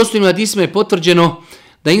 U vjerodostojnim hadisima je potvrđeno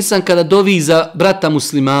da insan kada dovi za brata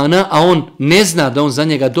muslimana, a on ne zna da on za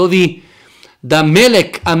njega dovi, da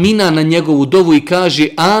melek amina na njegovu dovu i kaže: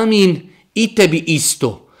 amin i tebi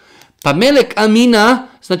isto. Pa melek amina,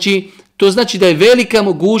 to znači da je velika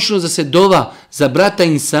mogućnost da se dova za brata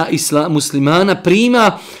muslimana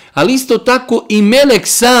prima, ali isto tako i melek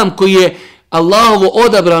sam koji je Allahovo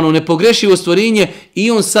odabrano, nepogrešivo stvorenje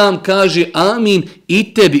i on sam kaže amin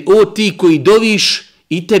i tebi, o ti koji doviš,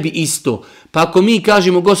 i tebi isto. Pa ako mi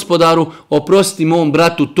kažemo gospodaru, oprosti mom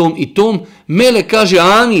bratu tom i tom, melek kaže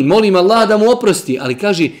amin, molim Allah da mu oprosti, ali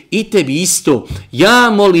kaže i tebi isto. Ja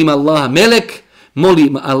molim Allaha, melek,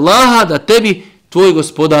 molim Allaha da tebi tvoj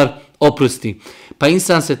gospodar oprosti. Pa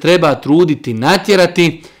insan se treba truditi,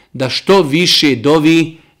 natjerati da što više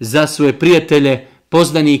dovi za svoje prijatelje,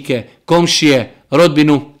 poznanike, komšije,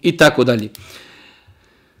 rodbinu i tako dalje.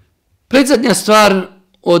 Predzadnja stvar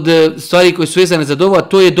od stvari koje su vezane za dovu, a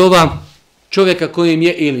to je dova čovjeka kojim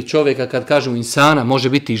je, ili čovjeka kad kažemo insana, može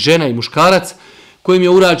biti i žena i muškarac, kojim je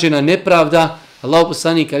urađena nepravda. Allahu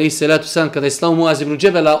poslanik alejhi selatu selam kada je slao Muaz ibn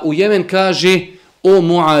Džebela u Jemen kaže: o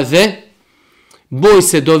Muaze, boj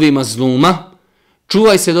se dovi mazluma,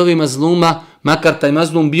 čuvaj se dovi mazluma, makar taj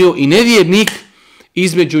mazlum bio i nevjernik,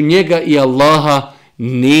 između njega i Allaha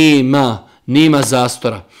nema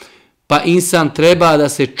zastora. Pa insan treba da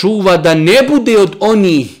se čuva da ne bude od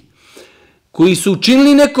onih koji su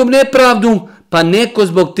učinili nekom nepravdu, pa neko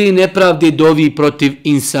zbog te nepravde dovi protiv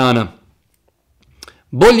insana.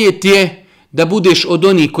 Bolje ti je da budeš od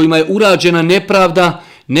onih kojima je urađena nepravda,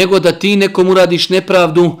 nego da ti nekom uradiš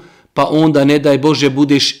nepravdu, pa onda ne daj Bože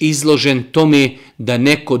budeš izložen tome da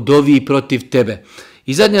neko dovi protiv tebe.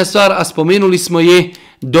 I zadnja stvar, a spomenuli smo je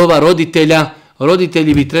dova roditelja.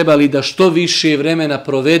 Roditelji bi trebali da što više vremena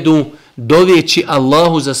provedu dovijeći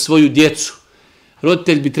Allahu za svoju djecu.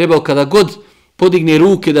 Roditelj bi trebao kada god podigne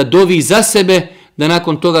ruke da dovi za sebe, da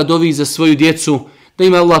nakon toga dovi za svoju djecu, da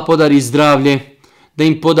im Allah podari zdravlje, da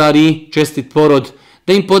im podari čestit porod,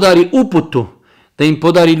 da im podari uputu, da im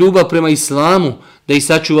podari ljubav prema islamu, da ih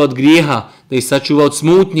sačuva od grijeha, da ih sačuva od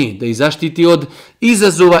smutnji, da ih zaštiti od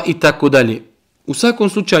izazova i tako dalje. U svakom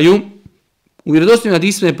slučaju, u vjerodostojnim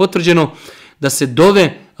hadisima je potvrđeno da se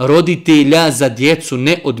dove roditelja za djecu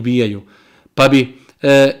ne odbijaju. Pa bi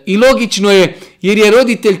i logično je, jer je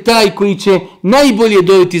roditelj taj koji će najbolje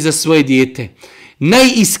doviti za svoje dijete.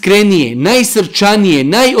 Najiskrenije, najsrčanije,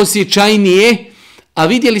 najosjećajnije, a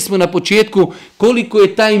vidjeli smo na početku koliko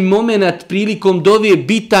je taj moment prilikom dove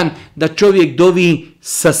bitan da čovjek dovi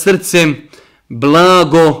sa srcem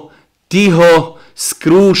blago, tiho,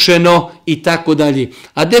 skrušeno i tako dalje.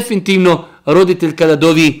 A definitivno roditelj kada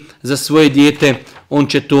dovi za svoje dijete, on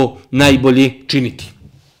će to najbolje činiti.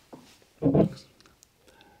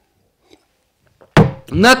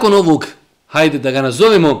 Nakon ovog, hajde da ga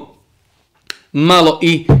nazovemo, malo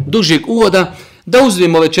i dužeg uvoda, da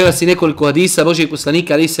uzmemo večeras i nekoliko hadisa Božijeg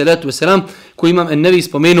poslanika alejhi selatu vesselam koji imam Ennevi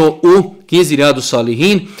spomenuo u knjizi Rijadu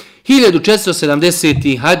Salihin.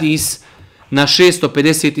 1470. hadis na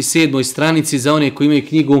 657. stranici za one koji imaju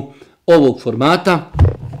knjigu ovog formata.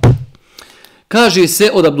 Kaže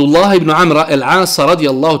se od Abdullaha ibn Amra el-Asa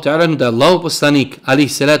radijallahu ta'ala da je Allahu poslanik alejhi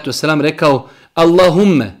selatu vesselam rekao: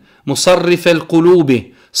 Allahumme musarrif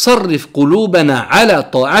al-qulubi sarrif qulubana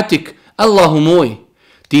ala ta'atik. Allahu moj,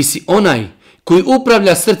 ti si onaj koji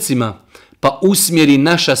upravlja srcima, pa usmjeri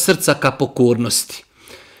naša srca ka pokornosti.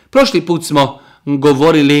 Prošli put smo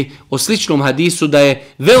govorili o sličnom hadisu da je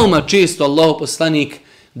veoma često Allahov poslanik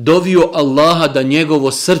dovio Allaha da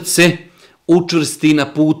njegovo srce učvrsti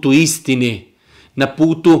na putu istine, na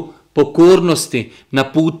putu pokornosti,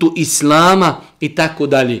 na putu islama i tako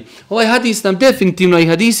dalje. Ovaj hadis nam definitivno i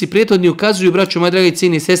hadisi prethodni ukazuju, braćo moje drage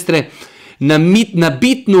cijene sestre, na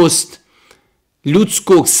bitnost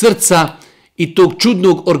ljudskog srca i tog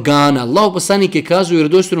čudnog organa. Allahov poslanik je kazao u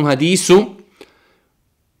vjerodostojnom hadisu: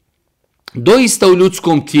 doista u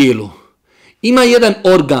ljudskom tijelu ima jedan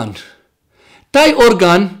organ. Taj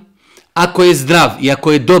organ, ako je zdrav i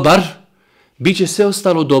ako je dobar, bit će sve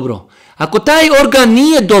ostalo dobro. Ako taj organ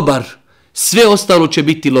nije dobar, sve ostalo će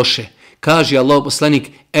biti loše. Kaže Allahov poslanik: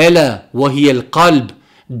 ela wahiyal qalb,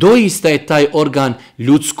 doista je taj organ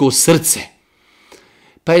ljudsko srce.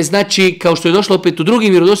 Pa je znači, kao što je došlo opet u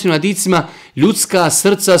drugim vjerodostojnim hadisima, ljudska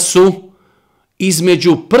srca su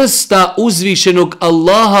između prsta uzvišenog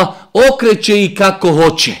Allaha, okreće i kako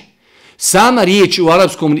hoće. Sama riječ u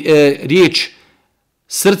arapskom, riječ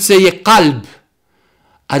srce je kalb,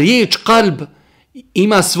 a riječ kalb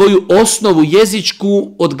ima svoju osnovu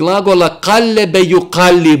jezičku od glagola kallebe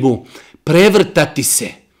yuqallibu, prevrtati se.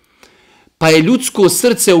 Pa je ljudsko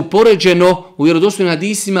srce upoređeno u vjerodostojnim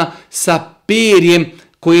hadisima sa perjem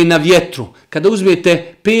koji je na vjetru. Kada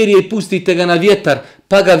uzmete perje i pustite ga na vjetar,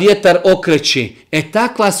 pa ga vjetar okreće.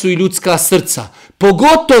 Takva su i ljudska srca.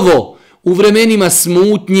 Pogotovo u vremenima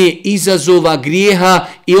smutnje, izazova, grijeha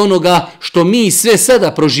i onoga što mi sve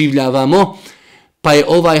sada proživljavamo. Pa je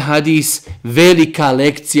ovaj hadis velika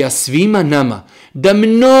lekcija svima nama. Da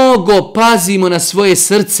mnogo pazimo na svoje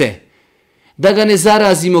srce. da ga ne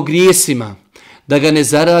zarazimo grijesima, da ga ne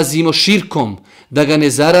zarazimo širkom, da ga ne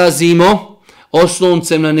zarazimo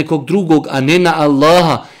osloncem na nekog drugog, a ne na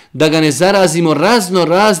Allaha, da ga ne zarazimo razno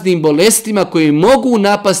raznim bolestima koje mogu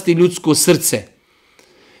napasti ljudsko srce.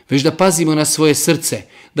 Već da pazimo na svoje srce,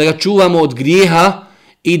 da ga čuvamo od grijeha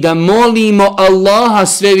i da molimo Allaha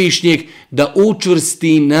Svevišnjeg da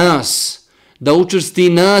učvrsti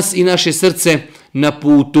nas i naše srce na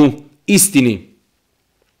putu istini.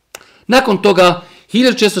 Nakon toga,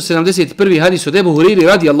 1671. hadis od Ebu Huriri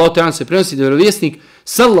radijallahu ta'ala se prenosi da je vjerovjesnik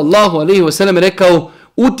sallallahu alejhi ve sellem rekao: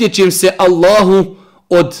 utječem se Allahu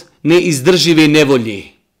od neizdržive nevolje.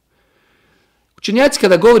 Učenjaci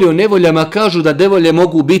kada govori o nevoljama kažu da nevolje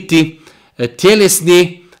mogu biti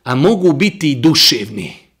tjelesne, a mogu biti i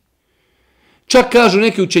duševne. Čak kažu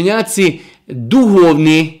neki učenjaci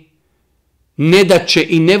duhovni nedaće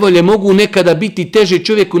i nevolje mogu nekada biti teže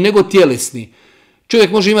čovjeku nego tjelesni.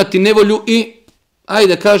 Čovjek može imati nevolju i,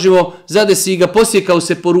 ajde kažemo, zadesi ga, posjekao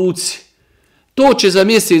se po ruci. To će za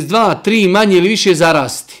mjesec, 2, 3 manje ili više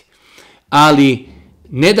zarasti. Ali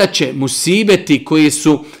nedaće, musibeti koji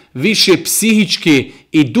su više psihičke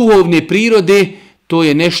i duhovne prirode, to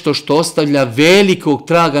je nešto što ostavlja velikog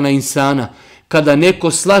traga na insana. Kada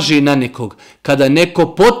neko slaže na nekog, kada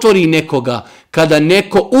neko potvori nekoga, kada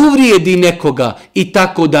neko uvrijedi nekoga i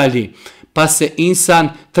tako dalje. Pa se insan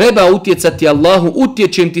treba utjecati Allahu,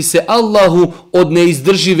 utječem ti se Allahu od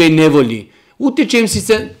neizdržive nevolji.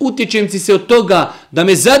 Utječem ti se od toga da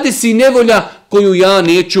me zadesi nevolja koju ja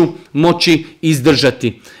neću moći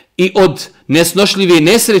izdržati. I od nesnošljive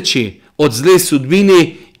nesreće, od zle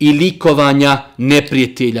sudbine i likovanja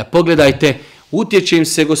neprijatelja. Pogledajte, utječem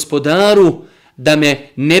se Gospodaru da me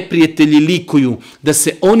neprijatelji likuju, da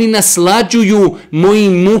se oni naslađuju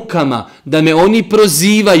mojim mukama, da me oni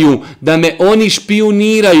prozivaju, da me oni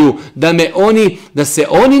špijuniraju, da se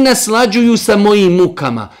oni naslađuju sa mojim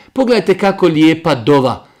mukama. Pogledajte kako lijepa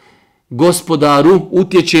dova. Gospodaru,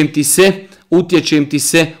 utječem ti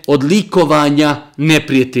se od likovanja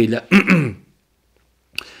neprijatelja.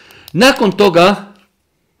 Nakon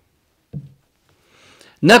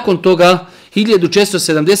toga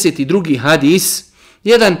 1672. hadis,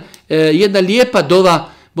 jedna lijepa dova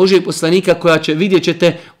Božjeg poslanika koja će, vidjet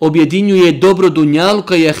ćete, objedinjuje dobro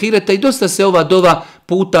dunjaluka i ahireta i dosta se ova dova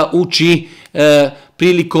puta uči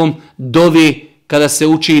prilikom dove kada se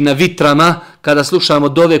uči na vitrama, kada slušamo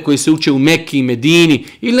dove koje se uče u Mekki i Medini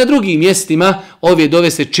ili na drugim mjestima, ove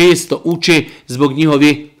dove se često uče zbog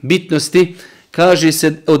njihove bitnosti. Kaže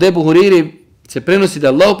se od Ebu Huriri, se prenosi da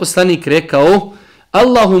Allahov poslanik rekao: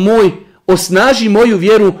 Allahu moj, osnaži moju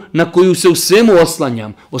vjeru na koju se u svemu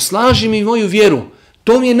oslanjam. Osnaži mi moju vjeru.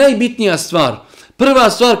 To mi je najbitnija stvar. Prva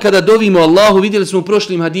stvar kada dovimo Allahu, vidjeli smo u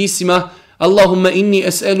prošlim hadisima, Allahumma inni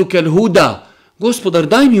es'eluke al-huda. Gospodar,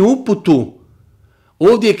 daj mi uputu.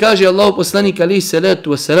 Ovdje kaže Allahov poslanik alejhi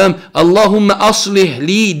salatu vesselam: Allahumma aslih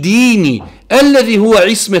li dini alladhi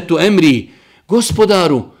huwa ismatu amri.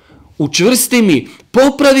 Gospodaru, učvrsti mi,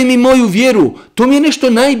 popravi mi moju vjeru. To mi je nešto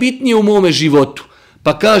najbitnije u mome životu.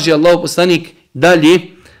 Pa kaže Allahov poslanik dalje: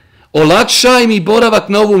 olakšaj mi boravak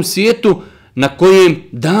na ovom svijetu na kojem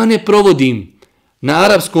dane provodim. Na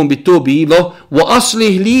arapskom bi to bilo: wa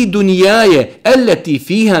aslih li dunjaje allati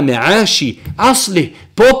fiha ma'ashi. Aslih,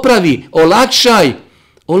 popravi,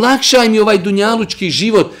 olakšaj mi ovaj dunjalučki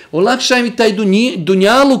život, olakšaj mi taj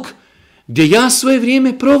dunjaluk gdje ja svoje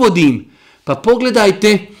vrijeme provodim. Pa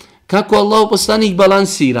pogledajte kako Allahov poslanik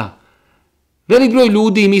balansira. Velik broj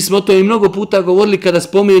ljudi, mi smo to i mnogo puta govorili, kada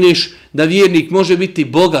spomeniš da vjernik može biti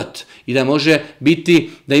bogat i da može biti,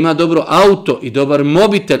 da ima dobro auto i dobar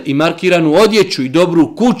mobitel i markiranu odjeću i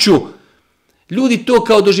dobru kuću. Ljudi to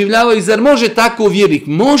kao doživljavaju, zar može tako vjernik?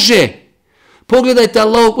 Može! Pogledajte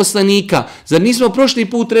Allahov poslanika. Zar nismo prošli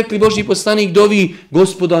put rekli Božji poslanik dovi: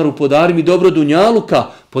 Gospodaru, podari mi dobro dunjaluka,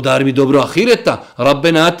 podari mi dobro ahireta,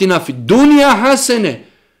 Rabbena atina fid dunja hasene.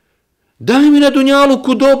 Daj mi na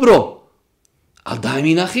dunjaluku dobro, ali daj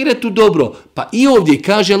mi na ahiretu dobro. Pa i ovdje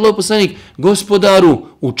kaže Allahov poslanik: Gospodaru,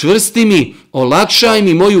 učvrsti mi, olakšaj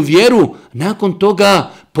mi moju vjeru, nakon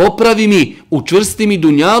toga popravi mi, učvrsti mi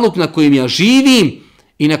dunjaluk na kojem ja živim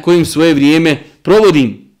i na kojem svoje vrijeme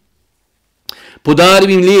provodim.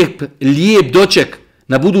 Podari mi lijep doček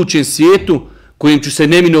na budućem svijetu kojem ću se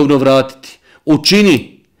neminovno vratiti.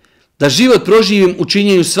 Učini da život proživim u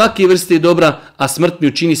činjenju svake vrste dobra, a smrt mi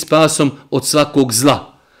učini spasom od svakog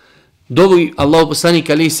zla. Dovi Allahov poslanik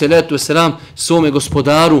alejhi salatu vesselam svome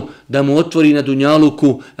Gospodaru da mu otvori na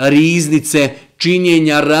dunjaluku riznice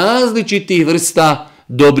činjenja različitih vrsta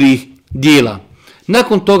dobrih djela.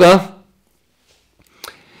 Nakon toga,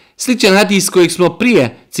 sličan hadis kojeg smo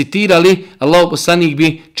prije citirali, Allahov poslanik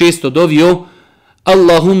bi često dovio: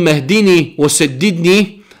 Allahumme hdini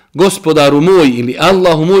osedidni, gospodaru moj ili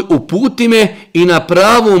Allahu moj, uputi me i na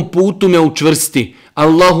pravom putu me učvrsti.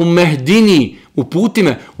 Allahumme hdini, uputi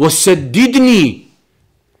me, osedidni,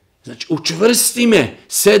 znači učvrsti me,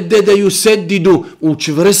 seddedeju sedidu,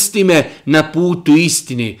 učvrsti me na putu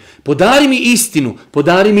istine. Podari mi istinu,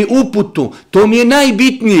 podari mi uputu, to mi je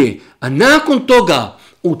najbitnije. A nakon toga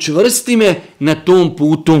učvrsti me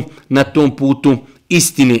na tom putu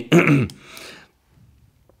istine.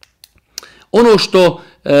 Ono što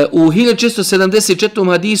u 1674.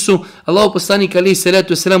 hadisu Allahu poslanik alejhi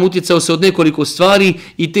selatu selam utjecao se od nekoliko stvari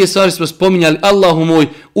i te stvari smo spominjali. Allahu moj,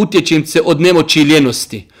 utječem se od nemoći i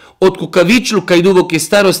ljenosti, od kukavičluka i duboke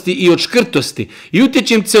starosti i od škrtosti, i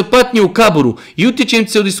utječem se od patnje u kaburu, i utječem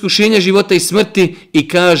se od iskušenja života i smrti, i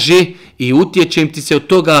kaže, i utječem ti se od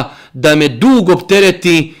toga da me dug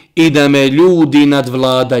optereti i da me ljudi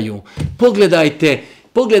nadvladaju.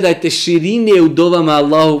 Pogledajte širine u dovama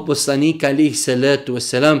Allahu poslanika alejhi salatu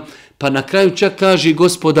vesselam, pa na kraju čak kaže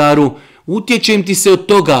gospodaru, utječem ti se od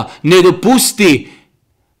toga, ne dopusti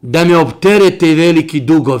da me opterete veliki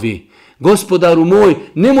dugovi. Gospodaru moj,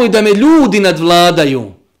 nemoj da me ljudi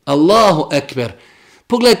nadvladaju. Allahu ekber.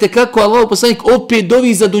 Pogledajte kako Allahu poslanik opet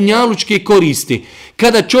dovi za dunjalučke koristi.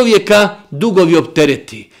 Kada čovjeka dugovi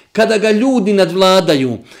optereti, kada ga ljudi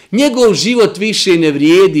nadvladaju, njegov život više ne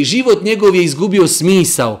vrijedi, život njegov je izgubio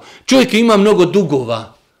smisao. Čovjek ima mnogo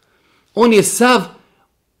dugova. On je sav,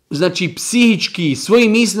 znači psihički,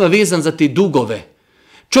 svojim mislima vezan za te dugove.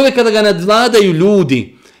 Čovjek kada ga nadvladaju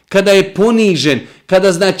ljudi, kada je ponižen,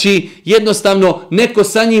 kada znači jednostavno neko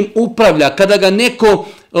sa njim upravlja, kada ga neko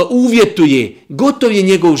uvjetuje, gotov je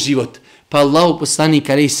njegov život. Pa Allahu poslanik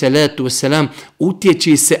alejhi salatu vesselam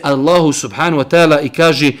utječe se Allahu subhanahu wa ta'ala i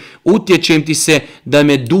kaže, utječem ti se da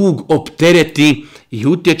me dug optereti i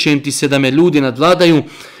utječem ti se da me ljudi nadvladaju.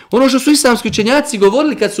 Ono što su islamski učenjaci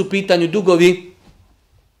govorili kad su u pitanju dugovi,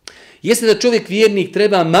 jeste da čovjek vjernik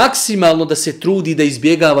treba maksimalno da se trudi da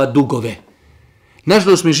izbjegava dugove.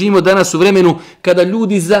 Nažalost, mi živimo danas u vremenu kada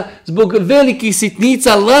ljudi zbog velikih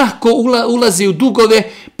sitnica lahko ulaze u dugove,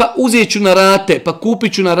 pa uzet ću na rate, pa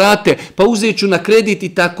kupit ću na rate, pa uzet ću na kredit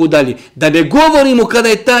i tako dalje. Da ne govorimo kada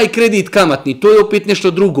je taj kredit kamatni, to je opet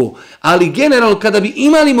nešto drugo. Ali generalno kada bi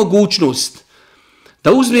imali mogućnost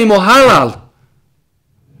da uzmemo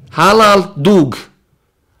halal dug,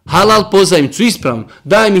 halal pozajmicu, ispravno,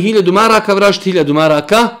 daj mi 1000 maraka, vraćati 1000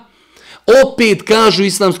 maraka, opet kažu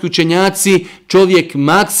islamski učenjaci, čovjek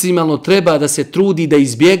maksimalno treba da se trudi da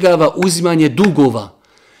izbjegava uzimanje dugova.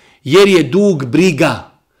 Jer je dug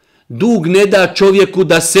briga. Dug ne da čovjeku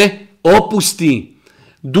da se opusti.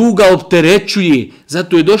 Duga opterećuje.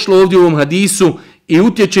 Zato je došlo ovdje u ovom hadisu, i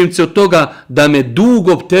utječem se od toga da me dug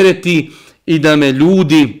optereti i da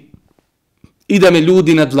me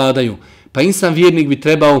ljudi nadvladaju. Pa insan vjernik bi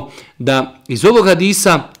trebao da iz ovog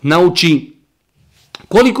hadisa nauči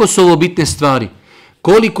koliko su ovo bitne stvari,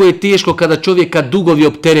 koliko je teško kada čovjeka dugovi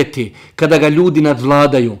optereti, kada ga ljudi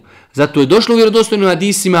nadvladaju. Zato je došlo u vjerodostojnim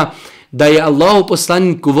hadisima da je Allahu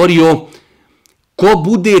poslanik govorio, ko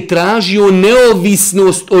bude tražio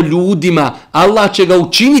neovisnost o ljudima, Allah će ga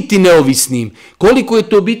učiniti neovisnim. Koliko je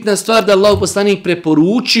to bitna stvar da Allahu poslanik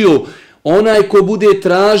preporučio, onaj ko bude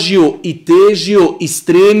tražio i težio i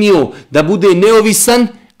stremio da bude neovisan,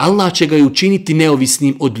 Allah će ga i učiniti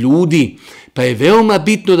neovisnim od ljudi. Pa je veoma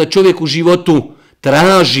bitno da čovjek u životu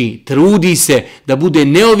traži, trudi se da bude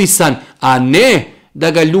neovisan, a ne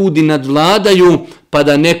da ga ljudi nadvladaju pa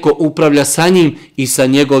da neko upravlja sa njim i sa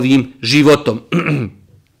njegovim životom.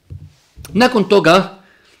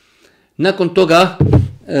 Nakon toga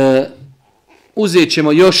uzet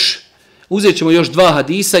ćemo još 2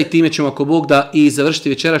 hadisa i time ćemo ako Bog da i završiti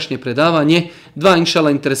večerašnje predavanje. 2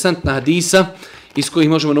 inšala interesantna hadisa iz kojih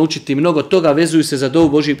možemo naučiti mnogo toga, vezuju se za dovu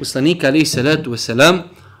Božijeg poslanika alejhi salatu vesselam.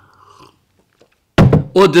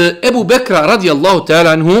 Od Ebu Bekra radijallahu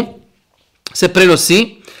ta'ala anhu se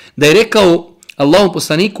prenosi da je rekao Allahom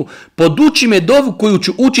poslaniku, poduči me dovu koju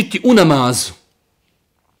ću učiti u namazu.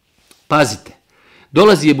 Pazite,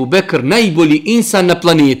 dolazi Ebu Bekr, najbolji insan na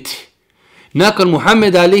planeti. Nakon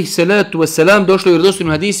Muhammeda alejhi salatu vesselam došlo je u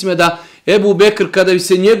vjerodostojnim hadisima da Ebu Bekr kada bi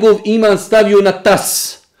se njegov iman stavio na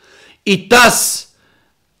tas, i tas,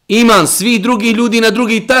 iman svi drugi ljudi na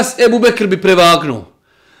drugi tas, Ebu Bekr bi prevagnuo.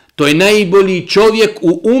 To je najbolji čovjek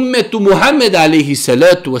u ummetu Muhammeda alejhi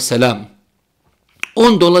salatu wasalam.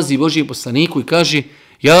 On dolazi Božijem poslaniku i kaže,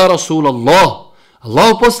 ja Rasulallah,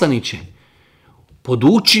 Allahu poslaniće,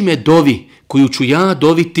 poduči me dovi koju ću ja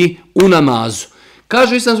doviti u namazu.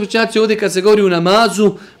 Kažu islamski učenjaci ovdje kad se govori u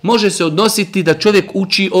namazu, može se odnositi da čovjek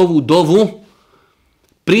uči ovu dovu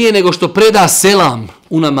prije nego što preda selam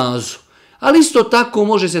u namazu. Ali isto tako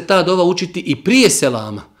može se ta dova učiti i prije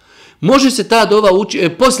selama. Može se ta dova učiti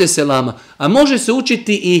poslije selama, a može se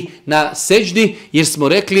učiti i na seđdi, jer smo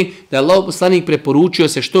rekli da je Allahov poslanik preporučio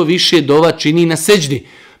se što više dova čini na seđdi.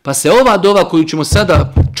 Pa se ova dova koju ćemo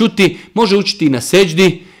sada čuti može učiti i na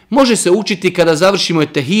seđdi, može se učiti kada završimo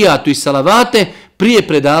etehijatu i salavate prije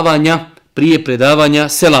predavanja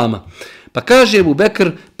selama. Pa kaže Ebu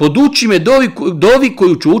Bekr, poduči me dovi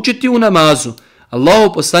koju ću učiti u namazu.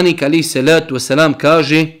 Allahov poslanik alejhi salatu vesselam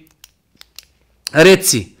kaže,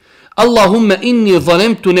 reci: Allahumma inni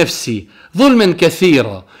zalemtu nefsi zulmen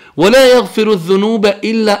kathira, wa la yaghfiru dhunuba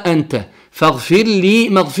illa anta, faghfir li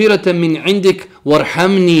maghfiratan min indik,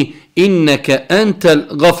 warhamni innaka antal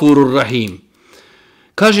ghafurur rahim.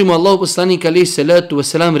 Kaže mu Allahov poslanik alejhi salatu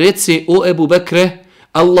vesselam, reci o Ebu Bekre,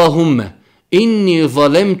 Allahumma inni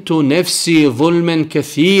zalemtu nefsi zulmen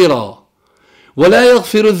kathira, ولا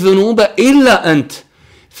يغفر الذنوب إلا أنت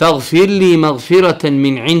فاغفر لي مغفرة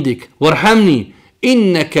من عندك وارحمني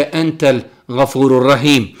إنك أنت الغفور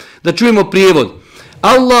الرحيم. Da čujemo prijevod.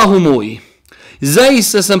 Allahu moj,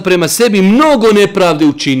 zaista sam prema sebi mnogo nepravde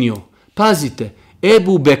učinio. Pazite,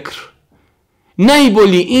 Ebu Bekr,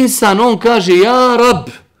 najbolji insan, on kaže ja Rab,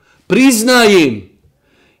 priznajem,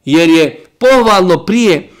 jer je pohvalno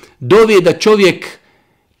prije dovije da čovjek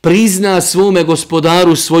prizna svome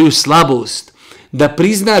gospodaru svoju slabost, da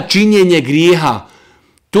prizna činjenje grijeha.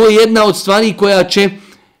 To je jedna od stvari koja će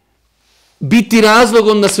biti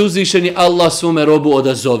razlogom da se uzvišeni Allah svome robu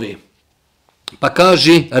odazove. Pa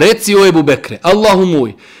kaže, reci o Ebu Bekre, Allahu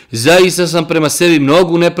moj, zaista sam prema sebi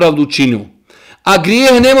mnogu nepravdu učinio, a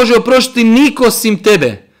grijehe ne može oproštiti niko osim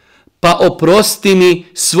tebe, pa oprosti mi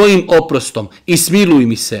svojim oprostom i smiluj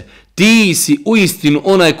mi se. Ti si uistinu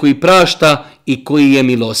onaj koji prašta i koji je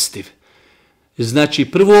milostiv. Znači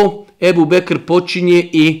prvo Ebu Bekr počinje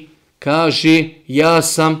i kaže ja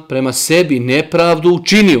sam prema sebi nepravdu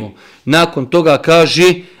učinio. Nakon toga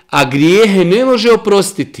kaže a grijehe ne može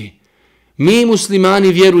oprostiti. Mi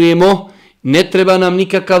muslimani vjerujemo, ne treba nam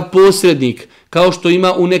nikakav posrednik, kao što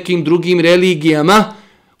ima u nekim drugim religijama.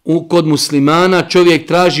 Kod muslimana čovjek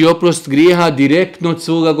traži oprost grijeha direktno od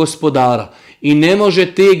svoga gospodara. I ne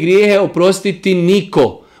može te grijehe oprostiti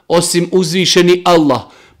niko, osim uzvišeni Allah.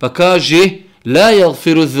 Pa kaže, la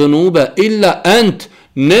yaghfiru dhunuba illa ant,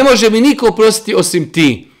 ne može mi niko oprostiti osim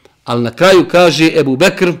ti. Ali na kraju kaže Ebu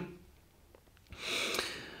Bekr,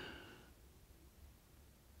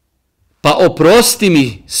 pa oprosti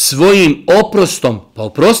mi svojim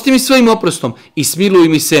oprostom i smiluj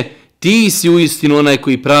mi se, ti si uistinu onaj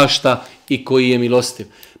koji prašta i koji je milostiv.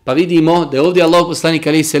 Pa vidimo da je ovdje Allahov poslanik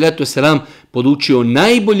alejhi salatu vesselam podučio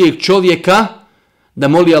najboljeg čovjeka da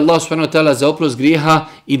moli Allah subhanahu wa ta'ala za oprost grijeha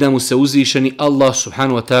i da mu se uzvišeni Allah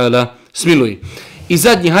subhanahu wa ta'ala smiluje. I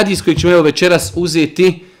zadnji hadis koji ćemo večeras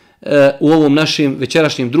uzeti u ovom našem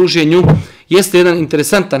večerašnjem druženju jeste jedan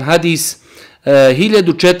interesantan hadis,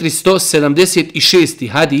 1476.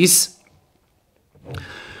 hadis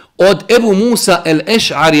od Ebu Musa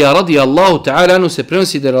el-Eš'arija radijallahu ta'ala anhu se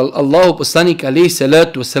prenosi da je Allahov poslanik alejhi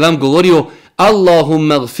salatu vesselam govorio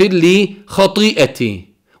Allahumma gfir li khati'ati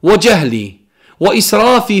wa jahli wa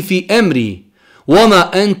israfi fi amri wa ma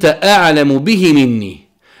anta a'lamu bihi minni.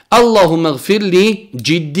 Allahumma gfir li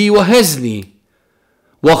jiddi wa hazli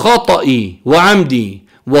wa khata'i wa amdi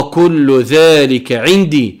wa kullu dhalika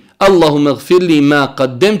indi. اللهم اغفر لي ما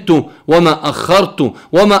قدمت وما أخرت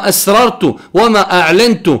وما أسررت وما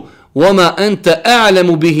أعلنت وما أنت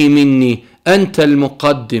أعلم به مني أنت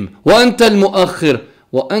المقدم وأنت المؤخر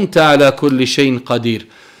وأنت على كل شيء قدير.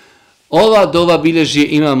 Ova dova bilježi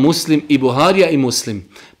ima Muslim i Buharija i Muslim.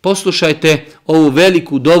 Poslušajte ovu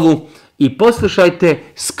veliku dovu i poslušajte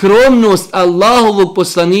skromnost Allahovog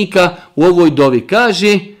poslanika u ovoj dovi.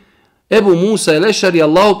 Kaže Ebu Musa el-Eš'ari,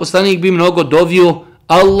 Allahov poslanik bi mnogo dovio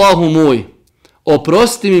Allahu moj,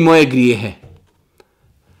 oprosti mi moje grijehe.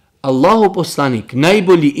 Allahov poslanik,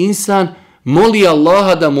 najbolji insan, moli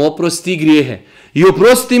Allaha da mu oprosti grijehe. I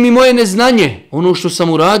oprosti mi moje neznanje, ono što sam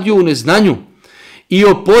uradio u neznanju.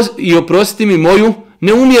 I oprosti mi moju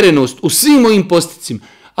neumjerenost u svim mojim postupcima.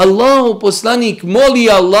 Allahov poslanik moli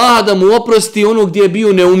Allaha da mu oprosti ono gdje je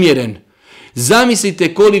bio neumjeren.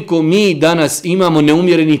 Zamislite koliko mi danas imamo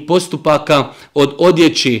neumjerenih postupaka od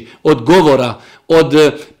odjeći, od govora,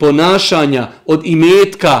 od ponašanja, od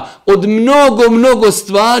imetka, od mnogo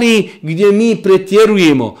stvari gdje mi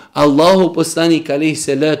pretjerujemo. Allahov poslanik alejhi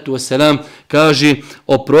salatu vesselam kaže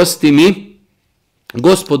oprosti mi,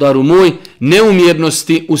 gospodaru moj,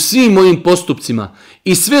 neumjernosti u svim mojim postupcima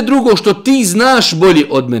i sve drugo što ti znaš bolje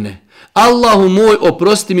od mene. Allahu moj,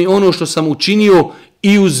 oprosti mi ono što sam učinio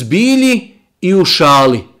i u zbilji i u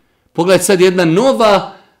šali. Pogledaj sad jedna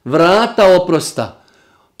nova vrata oprosta.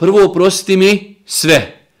 Prvo oprosti mi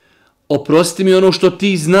sve. Oprosti mi ono što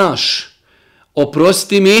ti znaš.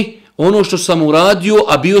 Oprosti mi ono što sam uradio,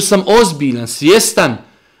 a bio sam ozbiljan, svjestan.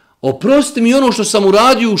 Oprosti mi ono što sam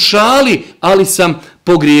uradio u šali, ali sam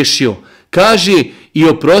pogriješio. Kaže i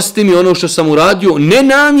oprosti mi ono što sam uradio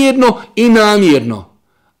nenamjerno i namjerno.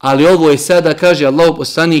 Ali ovo je sada, kaže Allahu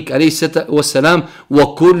poslanik alejhi salatu vesselam,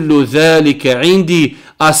 wa kullu zalika indi,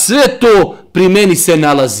 a sve to pri meni se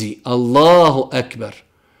nalazi. Allahu ekber.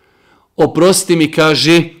 Oprosti mi,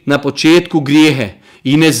 kaže, na početku grijehe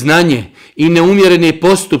i neznanje i neumjerene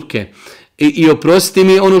postupke. I oprosti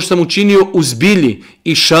mi ono što sam učinio u zbilji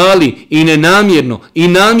i šali i nenamjerno i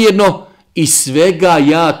namjerno i svega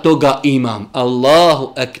ja toga imam.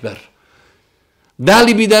 Allahu ekber. Da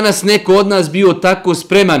li bi danas neko od nas bio tako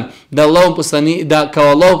spreman da kao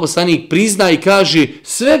Allahov poslanik prizna i kaže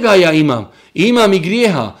svega ja imam. Imam i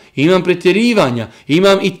grijeha, imam pretjerivanja,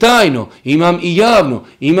 imam i tajno, imam i javno,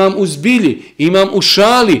 imam u zbilji, imam u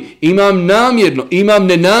šali, imam namjerno, imam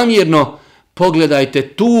nenamjerno. Pogledajte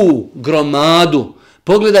tu gromadu,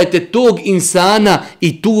 pogledajte tog insana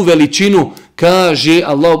i tu veličinu, kaže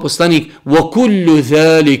Allahov poslanik, wa kullu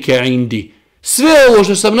zalika indi. Sve ovo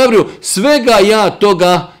što sam nabrojao, svega ja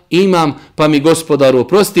toga imam, pa mi Gospodaru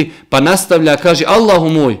oprosti. Pa nastavlja, kaže, Allahu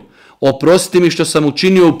moj, oprosti mi što sam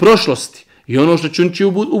učinio u prošlosti i ono što ću učiniti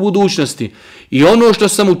u budućnosti i ono što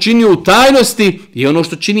sam učinio u tajnosti i ono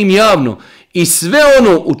što činim javno i sve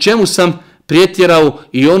ono u čemu sam pretjerao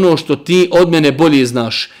i ono što ti od mene bolje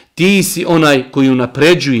znaš. Ti si onaj koji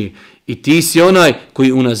unapređuje i ti si onaj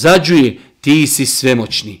koji unazađuje, ti si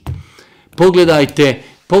svemoćni.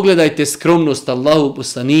 Pogledajte skromnost Allahu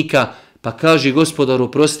poslanika, pa kaže Gospodaru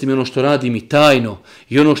oprosti mi ono što radim i tajno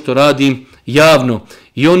i ono što radim javno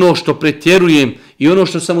i ono što pretjerujem i ono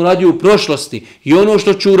što sam uradio u prošlosti i ono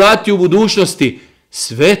što ću uraditi u budućnosti.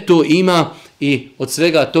 Sve to ima i od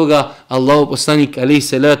svega toga Allahu poslanik alejhi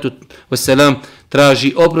salatu vesselam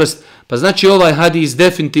traži oprost. Pa znači ovaj hadis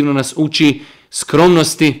definitivno nas uči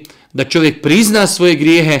skromnosti, da čovjek prizna svoje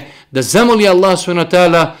grijehe, da zamoli Allah subhanahu wa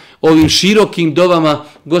ta'ala ovim širokim dovama,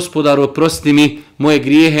 Gospodaru oprosti mi moje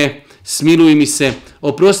grijehe, smiluj mi se,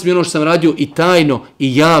 oprosti mi ono što sam radio i tajno,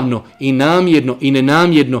 i javno, i namjerno, i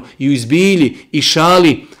nenamjerno, i u izbilji, i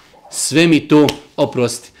šali, sve mi to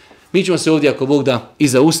oprosti. Mi ćemo se ovdje, ako Bog da, i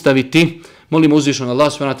zaustaviti. Molimo uzvišenog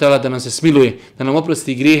Allah subhanahu wa ta'ala da nam se smiluje, da nam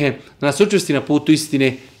oprosti grijehe, da nas učvrsti na putu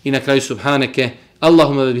istine i na kraju subhaneke.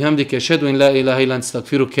 Allahumma bihamdike, šedu in la ilaha ilan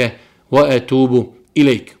stakfiruke, wa etubu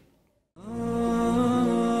ilajk.